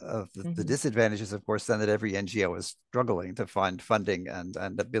 The disadvantage is, of course, then that every NGO is struggling to find funding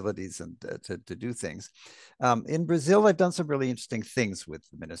and abilities and to do things. In Brazil, they've done some really interesting things with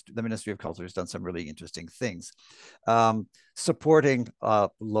the Ministry. The Ministry of Culture has done some really interesting things, supporting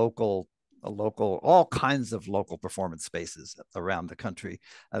all kinds of local performance spaces around the country.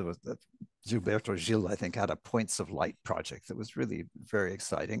 Gilberto Gil, I think, had a Points of Light project that was really very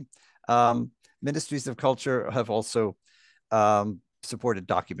exciting. Ministries of Culture have also supported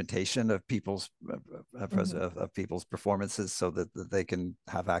documentation of people's people's performances so that they can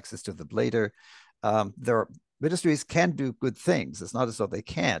have access to them later. Ministries can do good things. It's not as though they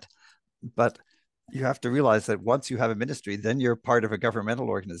can't, but you have to realize that once you have a ministry, then you're part of a governmental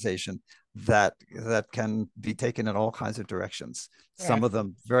organization that can be taken in all kinds of directions. Some of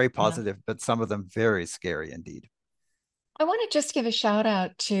them very positive, but some of them very scary indeed. I want to just give a shout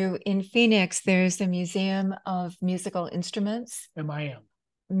out to, in Phoenix, there's a Museum of Musical Instruments.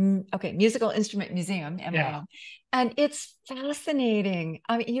 MIM. Okay, Musical Instrument Museum, MIM. And it's fascinating.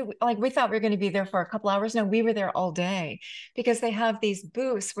 I mean, we thought we were going to be there for a couple hours. No, we were there all day because they have these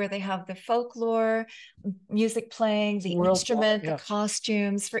booths where they have the folklore, music playing, the instrument, the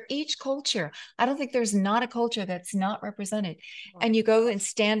costumes for each culture. I don't think there's not a culture that's not represented. And you go and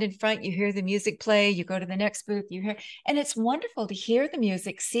stand in front, you hear the music play, you go to the next booth, you hear, and it's wonderful to hear the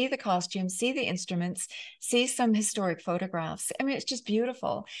music, see the costumes, see the instruments, see some historic photographs. I mean, it's just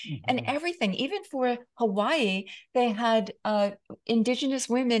beautiful. And everything, even for Hawaii, they had indigenous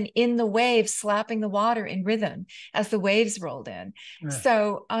women in the waves slapping the water in rhythm as the waves rolled in.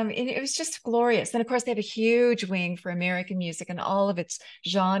 So it was just glorious. And of course, they have a huge wing for American music and all of its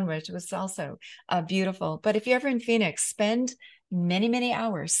genres. It was also beautiful. But if you're ever in Phoenix, spend many, many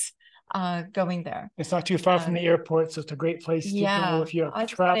hours going there. It's not too far from the airport, so it's a great place to go if you're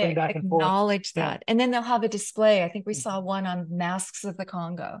traveling back and forth. Acknowledge that. And then they'll have a display. I think we saw one on masks of the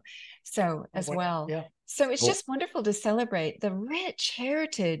Congo, so as well. So it's just wonderful to celebrate the rich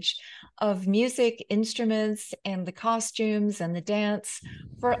heritage of music, instruments, and the costumes and the dance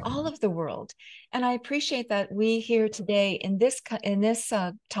for all of the world. And I appreciate that we here today in this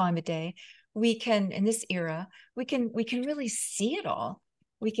time of day, we can, in this era, we can really see it all.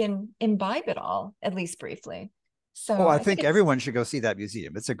 We can imbibe it all, at least briefly. So I think everyone should go see that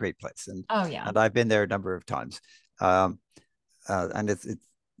museum. It's a great place. And and I've been there a number of times. And it's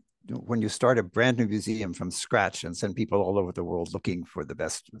when you start a brand new museum from scratch and send people all over the world looking for the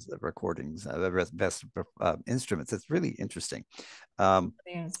best recordings, the best instruments, it's really interesting.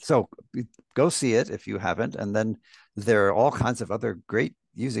 So go see it if you haven't. And then there are all kinds of other great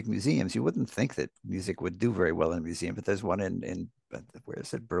music museums. You wouldn't think that music would do very well in a museum, but there's one in where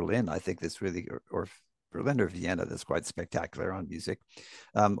is it, Berlin, I think, that's really, or Berlin or Vienna, that's quite spectacular on music.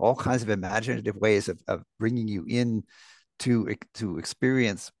 All kinds of imaginative ways of bringing you in to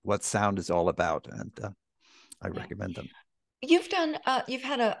experience what sound is all about, and I recommend them. You've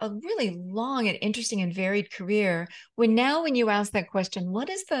had a really long and interesting and varied career. When you ask that question, what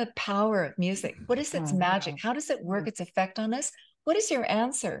is the power of music? What is its magic? How does it work its effect on us? What is your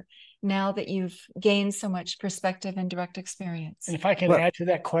answer now that you've gained so much perspective and direct experience? And if I can add to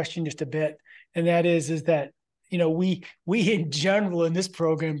that question just a bit, and that is that, we in general in this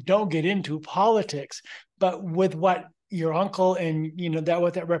program don't get into politics, but with what your uncle and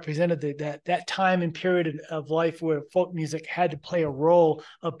what that represented, that time and period of life where folk music had to play a role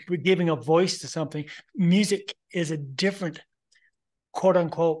of giving a voice to something. Music is a different, quote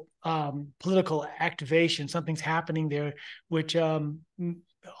unquote, political activation. Something's happening there, which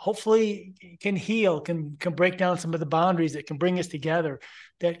hopefully can heal, can break down some of the boundaries that can bring us together.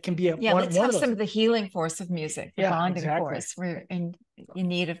 That can be let's have some of the healing force of music, the bonding force. We're in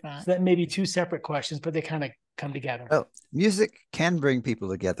need of that. So that may be two separate questions, but they kind of come together. Well, music can bring people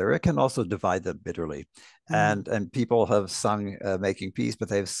together. It can also divide them bitterly. And people have sung making peace, but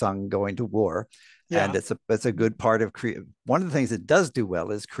they've sung going to war. And it's a good part of one of the things it does do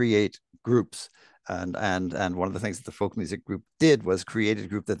well is create groups. And one of the things that the folk music group did was create a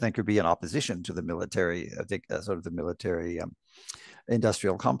group that then could be in opposition to the military, sort of the military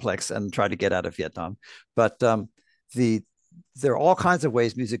industrial complex, and try to get out of Vietnam. But there are all kinds of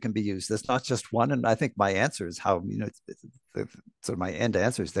ways music can be used. There's not just one. And I think my answer is how, so my end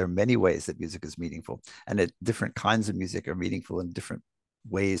answer is there are many ways that music is meaningful, and different kinds of music are meaningful in different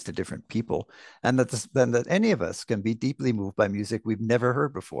ways to different people, and that any of us can be deeply moved by music we've never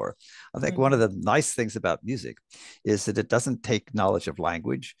heard before. I think one of the nice things about music is that it doesn't take knowledge of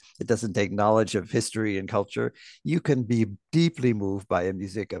language. It doesn't take knowledge of history and culture. You can be deeply moved by a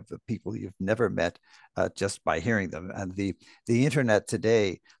music of the people you've never met just by hearing them. And the internet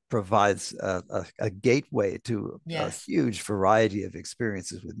today provides a gateway to a huge variety of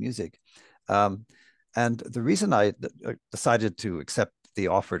experiences with music. And the reason I decided to accept the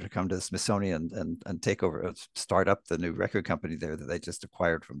offer to come to the Smithsonian and take over, start up the new record company there that they just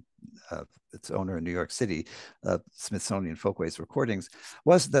acquired from its owner in New York City, Smithsonian Folkways Recordings,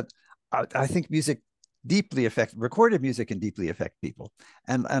 was that I think recorded music can deeply affect people.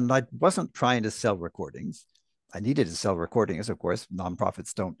 And I wasn't trying to sell recordings. I needed to sell recordings, of course.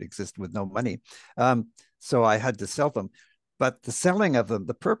 Nonprofits don't exist with no money. So I had to sell them. But the selling of them,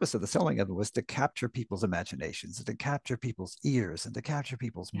 the purpose of the selling of them was to capture people's imaginations, and to capture people's ears, and to capture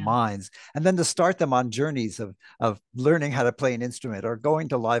people's minds, and then to start them on journeys of learning how to play an instrument or going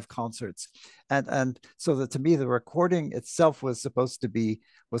to live concerts. And so that to me, the recording itself was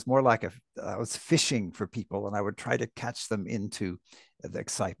more like I was fishing for people, and I would try to catch them into the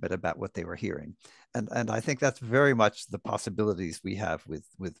excitement about what they were hearing. And I think that's very much the possibilities we have with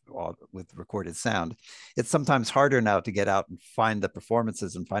recorded sound. It's sometimes harder now to get out and find the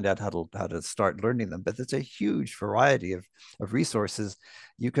performances and find out how to start learning them, but it's a huge variety of resources.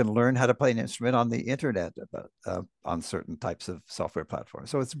 You can learn how to play an instrument on the internet on certain types of software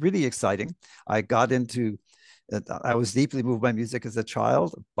platforms. So it's really exciting. I was deeply moved by music as a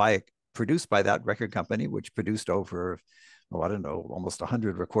child, produced by that record company, which produced over, I don't know, almost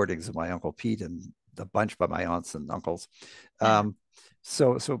 100 recordings of my Uncle Pete and a bunch by my aunts and uncles.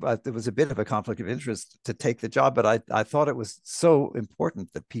 So there was a bit of a conflict of interest to take the job, but I thought it was so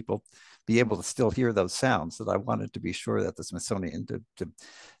important that people be able to still hear those sounds that I wanted to be sure that the Smithsonian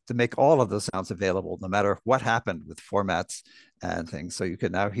to make all of those sounds available, no matter what happened with formats and things. So you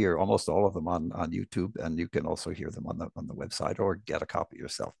can now hear almost all of them on YouTube, and you can also hear them on the website or get a copy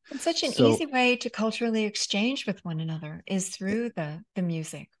yourself. It's such an easy way to culturally exchange with one another is through the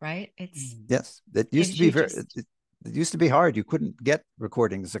music, right? Yes, it used to be it used to be hard. You couldn't get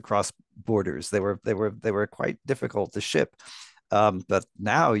recordings across borders. They were quite difficult to ship. But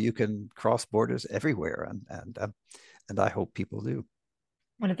now you can cross borders everywhere, and I hope people do.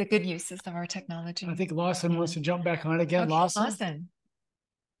 One of the good uses of our technology. I think Lawson wants to jump back on again. Okay, Lawson.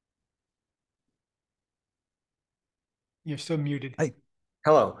 You're still muted. Hey.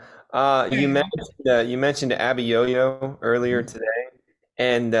 Hello. You mentioned Abby Yo-Yo earlier today,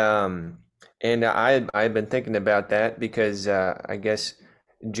 and I've been thinking about that because I guess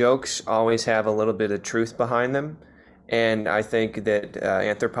jokes always have a little bit of truth behind them. And I think that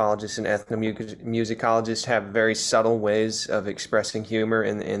anthropologists and ethnomusicologists have very subtle ways of expressing humor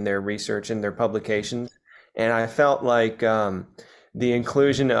in their research and their publications. And I felt like the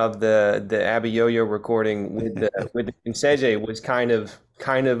inclusion of the Abby Yo-Yo recording with the Kinseje was kind of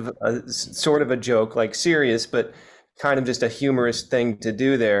a sort of a joke, like serious, but kind of just a humorous thing to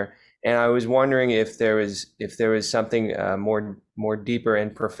do there. And I was wondering if there was something more deeper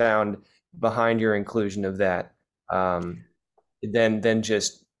and profound behind your inclusion of that. Than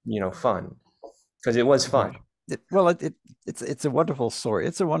just fun, because it was fun. It's a wonderful story.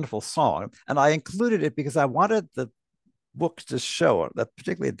 It's a wonderful song, and I included it because I wanted the book to show that,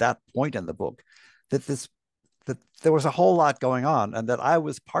 particularly at that point in the book, that there was a whole lot going on, and that I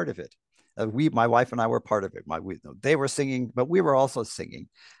was part of it. My wife and I were part of it. They were singing, but we were also singing.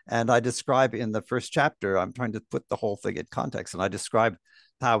 And I describe in the first chapter, I'm trying to put the whole thing in context, and I describe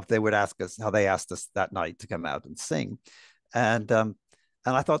how they asked us that night to come out and sing. And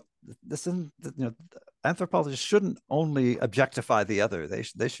I thought, anthropologists shouldn't only objectify the other. They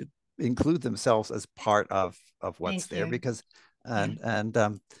should include themselves as part of what's there, because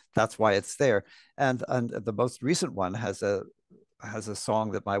that's why it's there. And the most recent one has a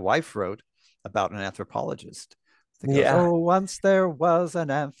song that my wife wrote about an anthropologist. Goes, oh, once there was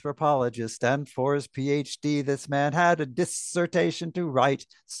an anthropologist, and for his PhD, this man had a dissertation to write.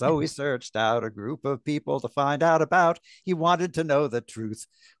 So he searched out a group of people to find out about. He wanted to know the truth.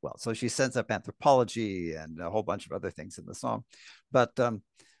 Well, so she sends up anthropology and a whole bunch of other things in the song, but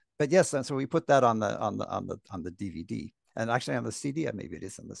yes, and so we put that on the DVD. And actually on the CD, maybe it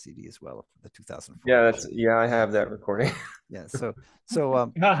is on the CD as well, the 2004. I have that recording. Yeah, so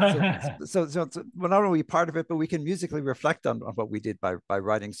we're not only part of it, but we can musically reflect on what we did by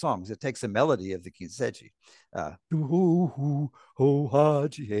writing songs. It takes a melody of the Kinseji,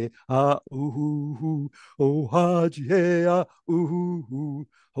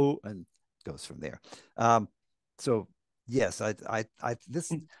 and goes from there. So yes,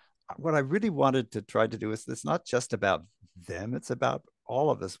 this, what I really wanted to try to do is, it's not just about them, it's about all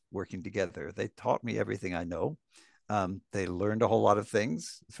of us working together. They taught me everything I know. They learned a whole lot of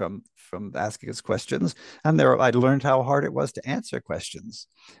things from asking us questions, and I learned how hard it was to answer questions.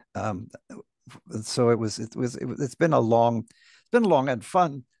 So it's been a long and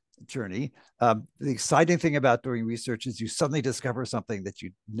fun journey. The exciting thing about doing research is you suddenly discover something that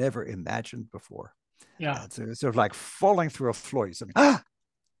you never imagined before. Yeah. It's sort of like falling through a floor. You suddenly,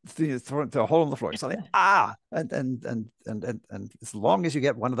 throw into a hole in the floor. Suddenly, and as long as you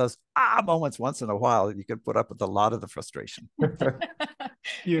get one of those moments once in a while, you can put up with a lot of the frustration.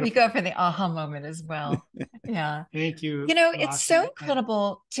 We go for the aha moment as well. Yeah. Thank you. You know, it's so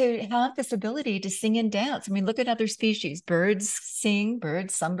incredible to have this ability to sing and dance. I mean, look at other species. Birds sing,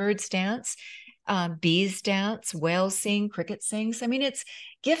 some birds dance, bees dance, whales sing, cricket sings. I mean, it's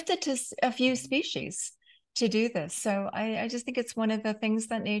gifted to a few species to do this. So I just think it's one of the things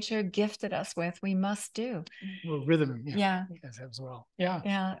that nature gifted us with. We must do. Well, rhythm. Yeah. As well. Yeah.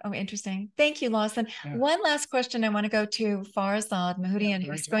 Yeah. Oh, interesting. Thank you, Lawson. Yeah. One last question I want to go to Farzad Mahoudian,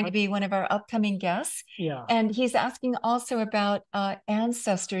 who's going to be one of our upcoming guests. Yeah. And he's asking also about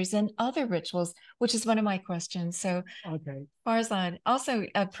ancestors and other rituals, which is one of my questions. So okay. Farzad, also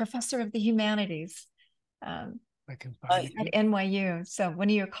a professor of the humanities at NYU. So one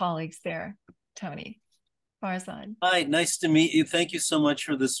of your colleagues there, Tony. Farzad. Hi, nice to meet you. Thank you so much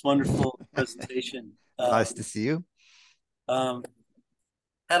for this wonderful presentation. Nice to see you. Had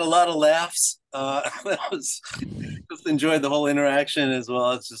a lot of laughs. Just enjoyed the whole interaction as well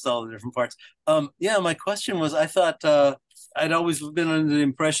as just all the different parts. Yeah, my question was, I thought I'd always been under the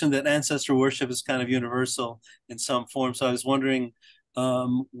impression that ancestor worship is kind of universal in some form. So I was wondering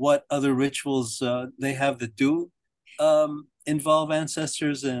what other rituals they have that do involve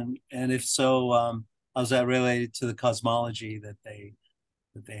ancestors, and if so, how's that related to the cosmology that they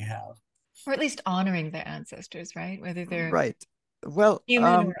have? Or at least honoring their ancestors, right? Whether they're right. Well,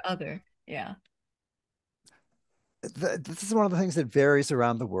 human or other. Yeah. This is one of the things that varies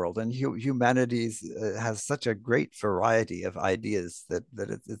around the world, and humanities has such a great variety of ideas that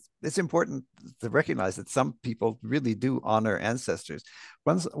it's important to recognize that some people really do honor ancestors.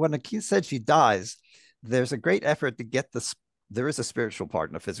 When Akil said she dies, there's a great effort to get there is a spiritual part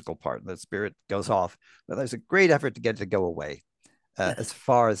and a physical part, and the spirit goes off, but there's a great effort to get it to go away as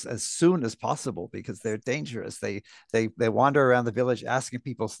far as soon as possible, because they're dangerous. They wander around the village asking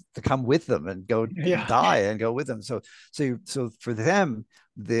people to come with them and go die and go with them. So for them,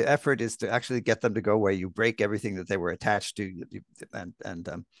 the effort is to actually get them to go away. You break everything that they were attached to, and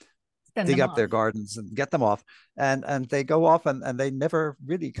dig up their gardens and get them off, and they go off, and they never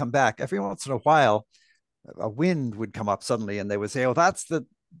really come back. Every once in a while, a wind would come up suddenly, and they would say, "Oh, that's the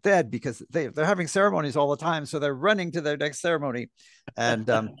dead," because they're having ceremonies all the time, so they're running to their next ceremony, and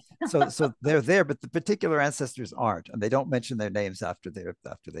so they're there, but the particular ancestors aren't, and they don't mention their names after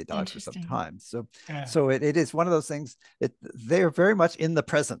they die for some time. So it is one of those things. They're very much in the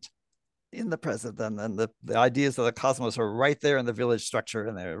present, and the ideas of the cosmos are right there in the village structure,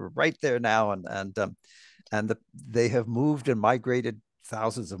 and they're right there now, and they have moved and migrated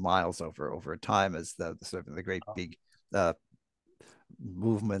thousands of miles over time as the sort of the great big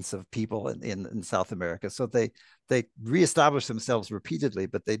movements of people in South America. So they reestablish themselves repeatedly,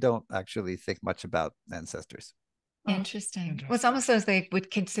 but they don't actually think much about ancestors. Interesting. Well, it's almost as they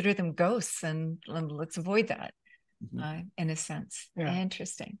would consider them ghosts, and let's avoid that in a sense. Yeah.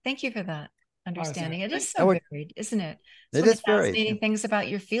 Interesting. Thank you for that understanding. It is so varied, isn't it? It is very fascinating things about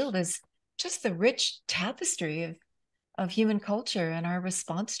your field is just the rich tapestry of human culture and our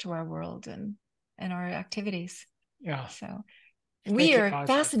response to our world and our activities. Yeah. So we are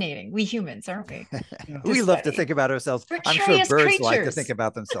fascinating. We humans, aren't we? We love to think about ourselves. I'm sure birds like to think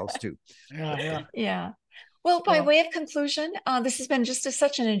about themselves too. Yeah. Well, by way of conclusion, this has been just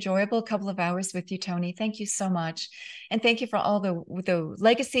such an enjoyable couple of hours with you, Tony. Thank you so much. And thank you for all the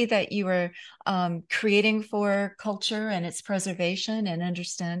legacy that you are creating for culture and its preservation and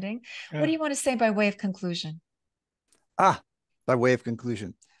understanding. What do you want to say by way of conclusion? By way of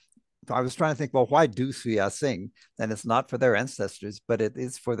conclusion, I was trying to think, well, why do Suyá sing? And it's not for their ancestors, but it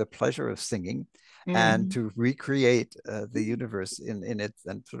is for the pleasure of singing and to recreate the universe in it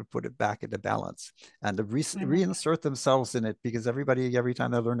and sort of put it back into balance and to reinsert themselves in it, because every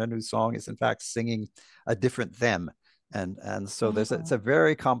time they learn a new song is in fact singing a different them. And so it's a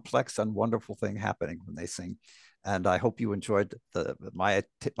very complex and wonderful thing happening when they sing. And I hope you enjoyed my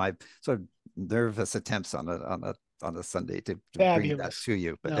sort of nervous attempts on a Sunday to bring that to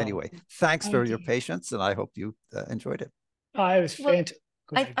you. But anyway, thanks for your patience, and I hope you enjoyed it. It was fantastic.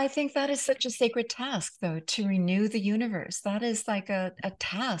 I think that is such a sacred task, though, to renew the universe. That is like a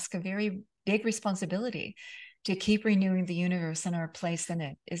task, a very big responsibility to keep renewing the universe and our place in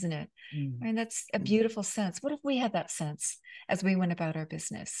it, isn't it? I mean, that's a beautiful sense. What if we had that sense as we went about our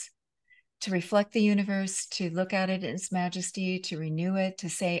business? To reflect the universe, to look at it in its majesty, to renew it, to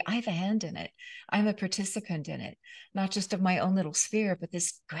say, I have a hand in it. I'm a participant in it, not just of my own little sphere, but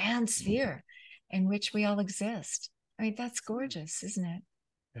this grand sphere in which we all exist. I mean, that's gorgeous, isn't it?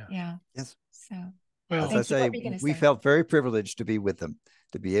 Yeah. Yes. So, well, as I say, we felt very privileged to be with them,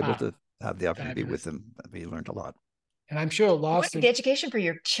 to be able to have the opportunity to be with them. We learned a lot. And I'm sure the education for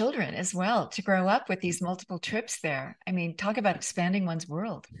your children as well, to grow up with these multiple trips there. I mean, talk about expanding one's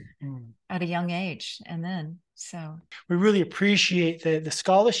world at a young age. And then, so. We really appreciate the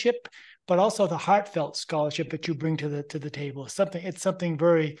scholarship, but also the heartfelt scholarship that you bring to the table. It's something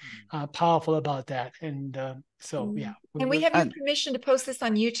very powerful about that. And so, yeah. And we have your permission to post this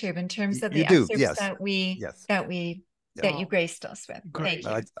on YouTube in terms of the excerpts that you graced us with. Great.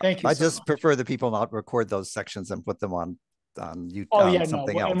 Thank you. Thank you. I just prefer that people not record those sections and put them on YouTube. Oh yeah,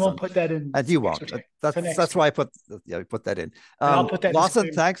 something else. And we'll put that in. And you won't. That's why I put that in. I'll put that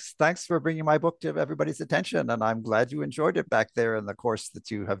Lawson, thanks for bringing my book to everybody's attention, and I'm glad you enjoyed it back there in the course that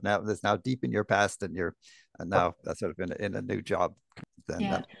you have now. That's now deep in your past, and now that's sort of in a new job.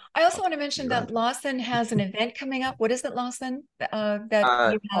 I also want to mention that Lawson has an event coming up. What is it, Lawson? That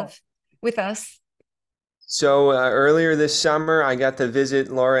you have with us. So earlier this summer, I got to visit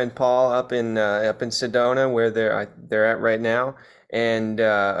Laura and Paul up in Sedona, where they're at right now,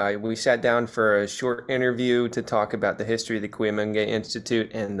 and we sat down for a short interview to talk about the history of the Kuyamenge Institute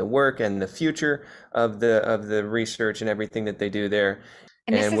and the work and the future of the research and everything that they do there.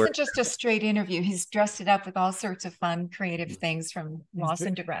 And this isn't just a straight interview. He's dressed it up with all sorts of fun, creative things from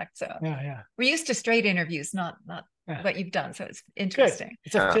Lawson Direct. So we're used to straight interviews, not what you've done. So it's interesting. Good.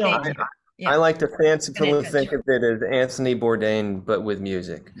 It's a film. I like to fancifully think of it as Anthony Bourdain, but with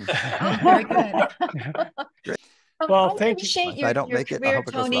music. Oh, very good. Well, thank you. Your career,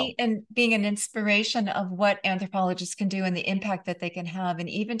 Tony, and being an inspiration of what anthropologists can do and the impact that they can have, and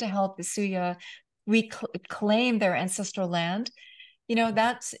even to help the Suyá reclaim their ancestral land.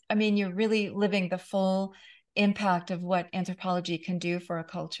 You're really living the full impact of what anthropology can do for a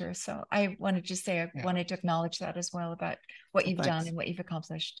culture. So I wanted to acknowledge that as well about what you've done and what you've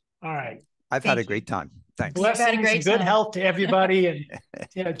accomplished. All right. I've had a great time. Thanks. Blessings and good health to everybody.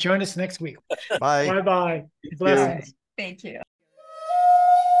 And join us next week. Bye. Bye-bye. Blessings. Thank you.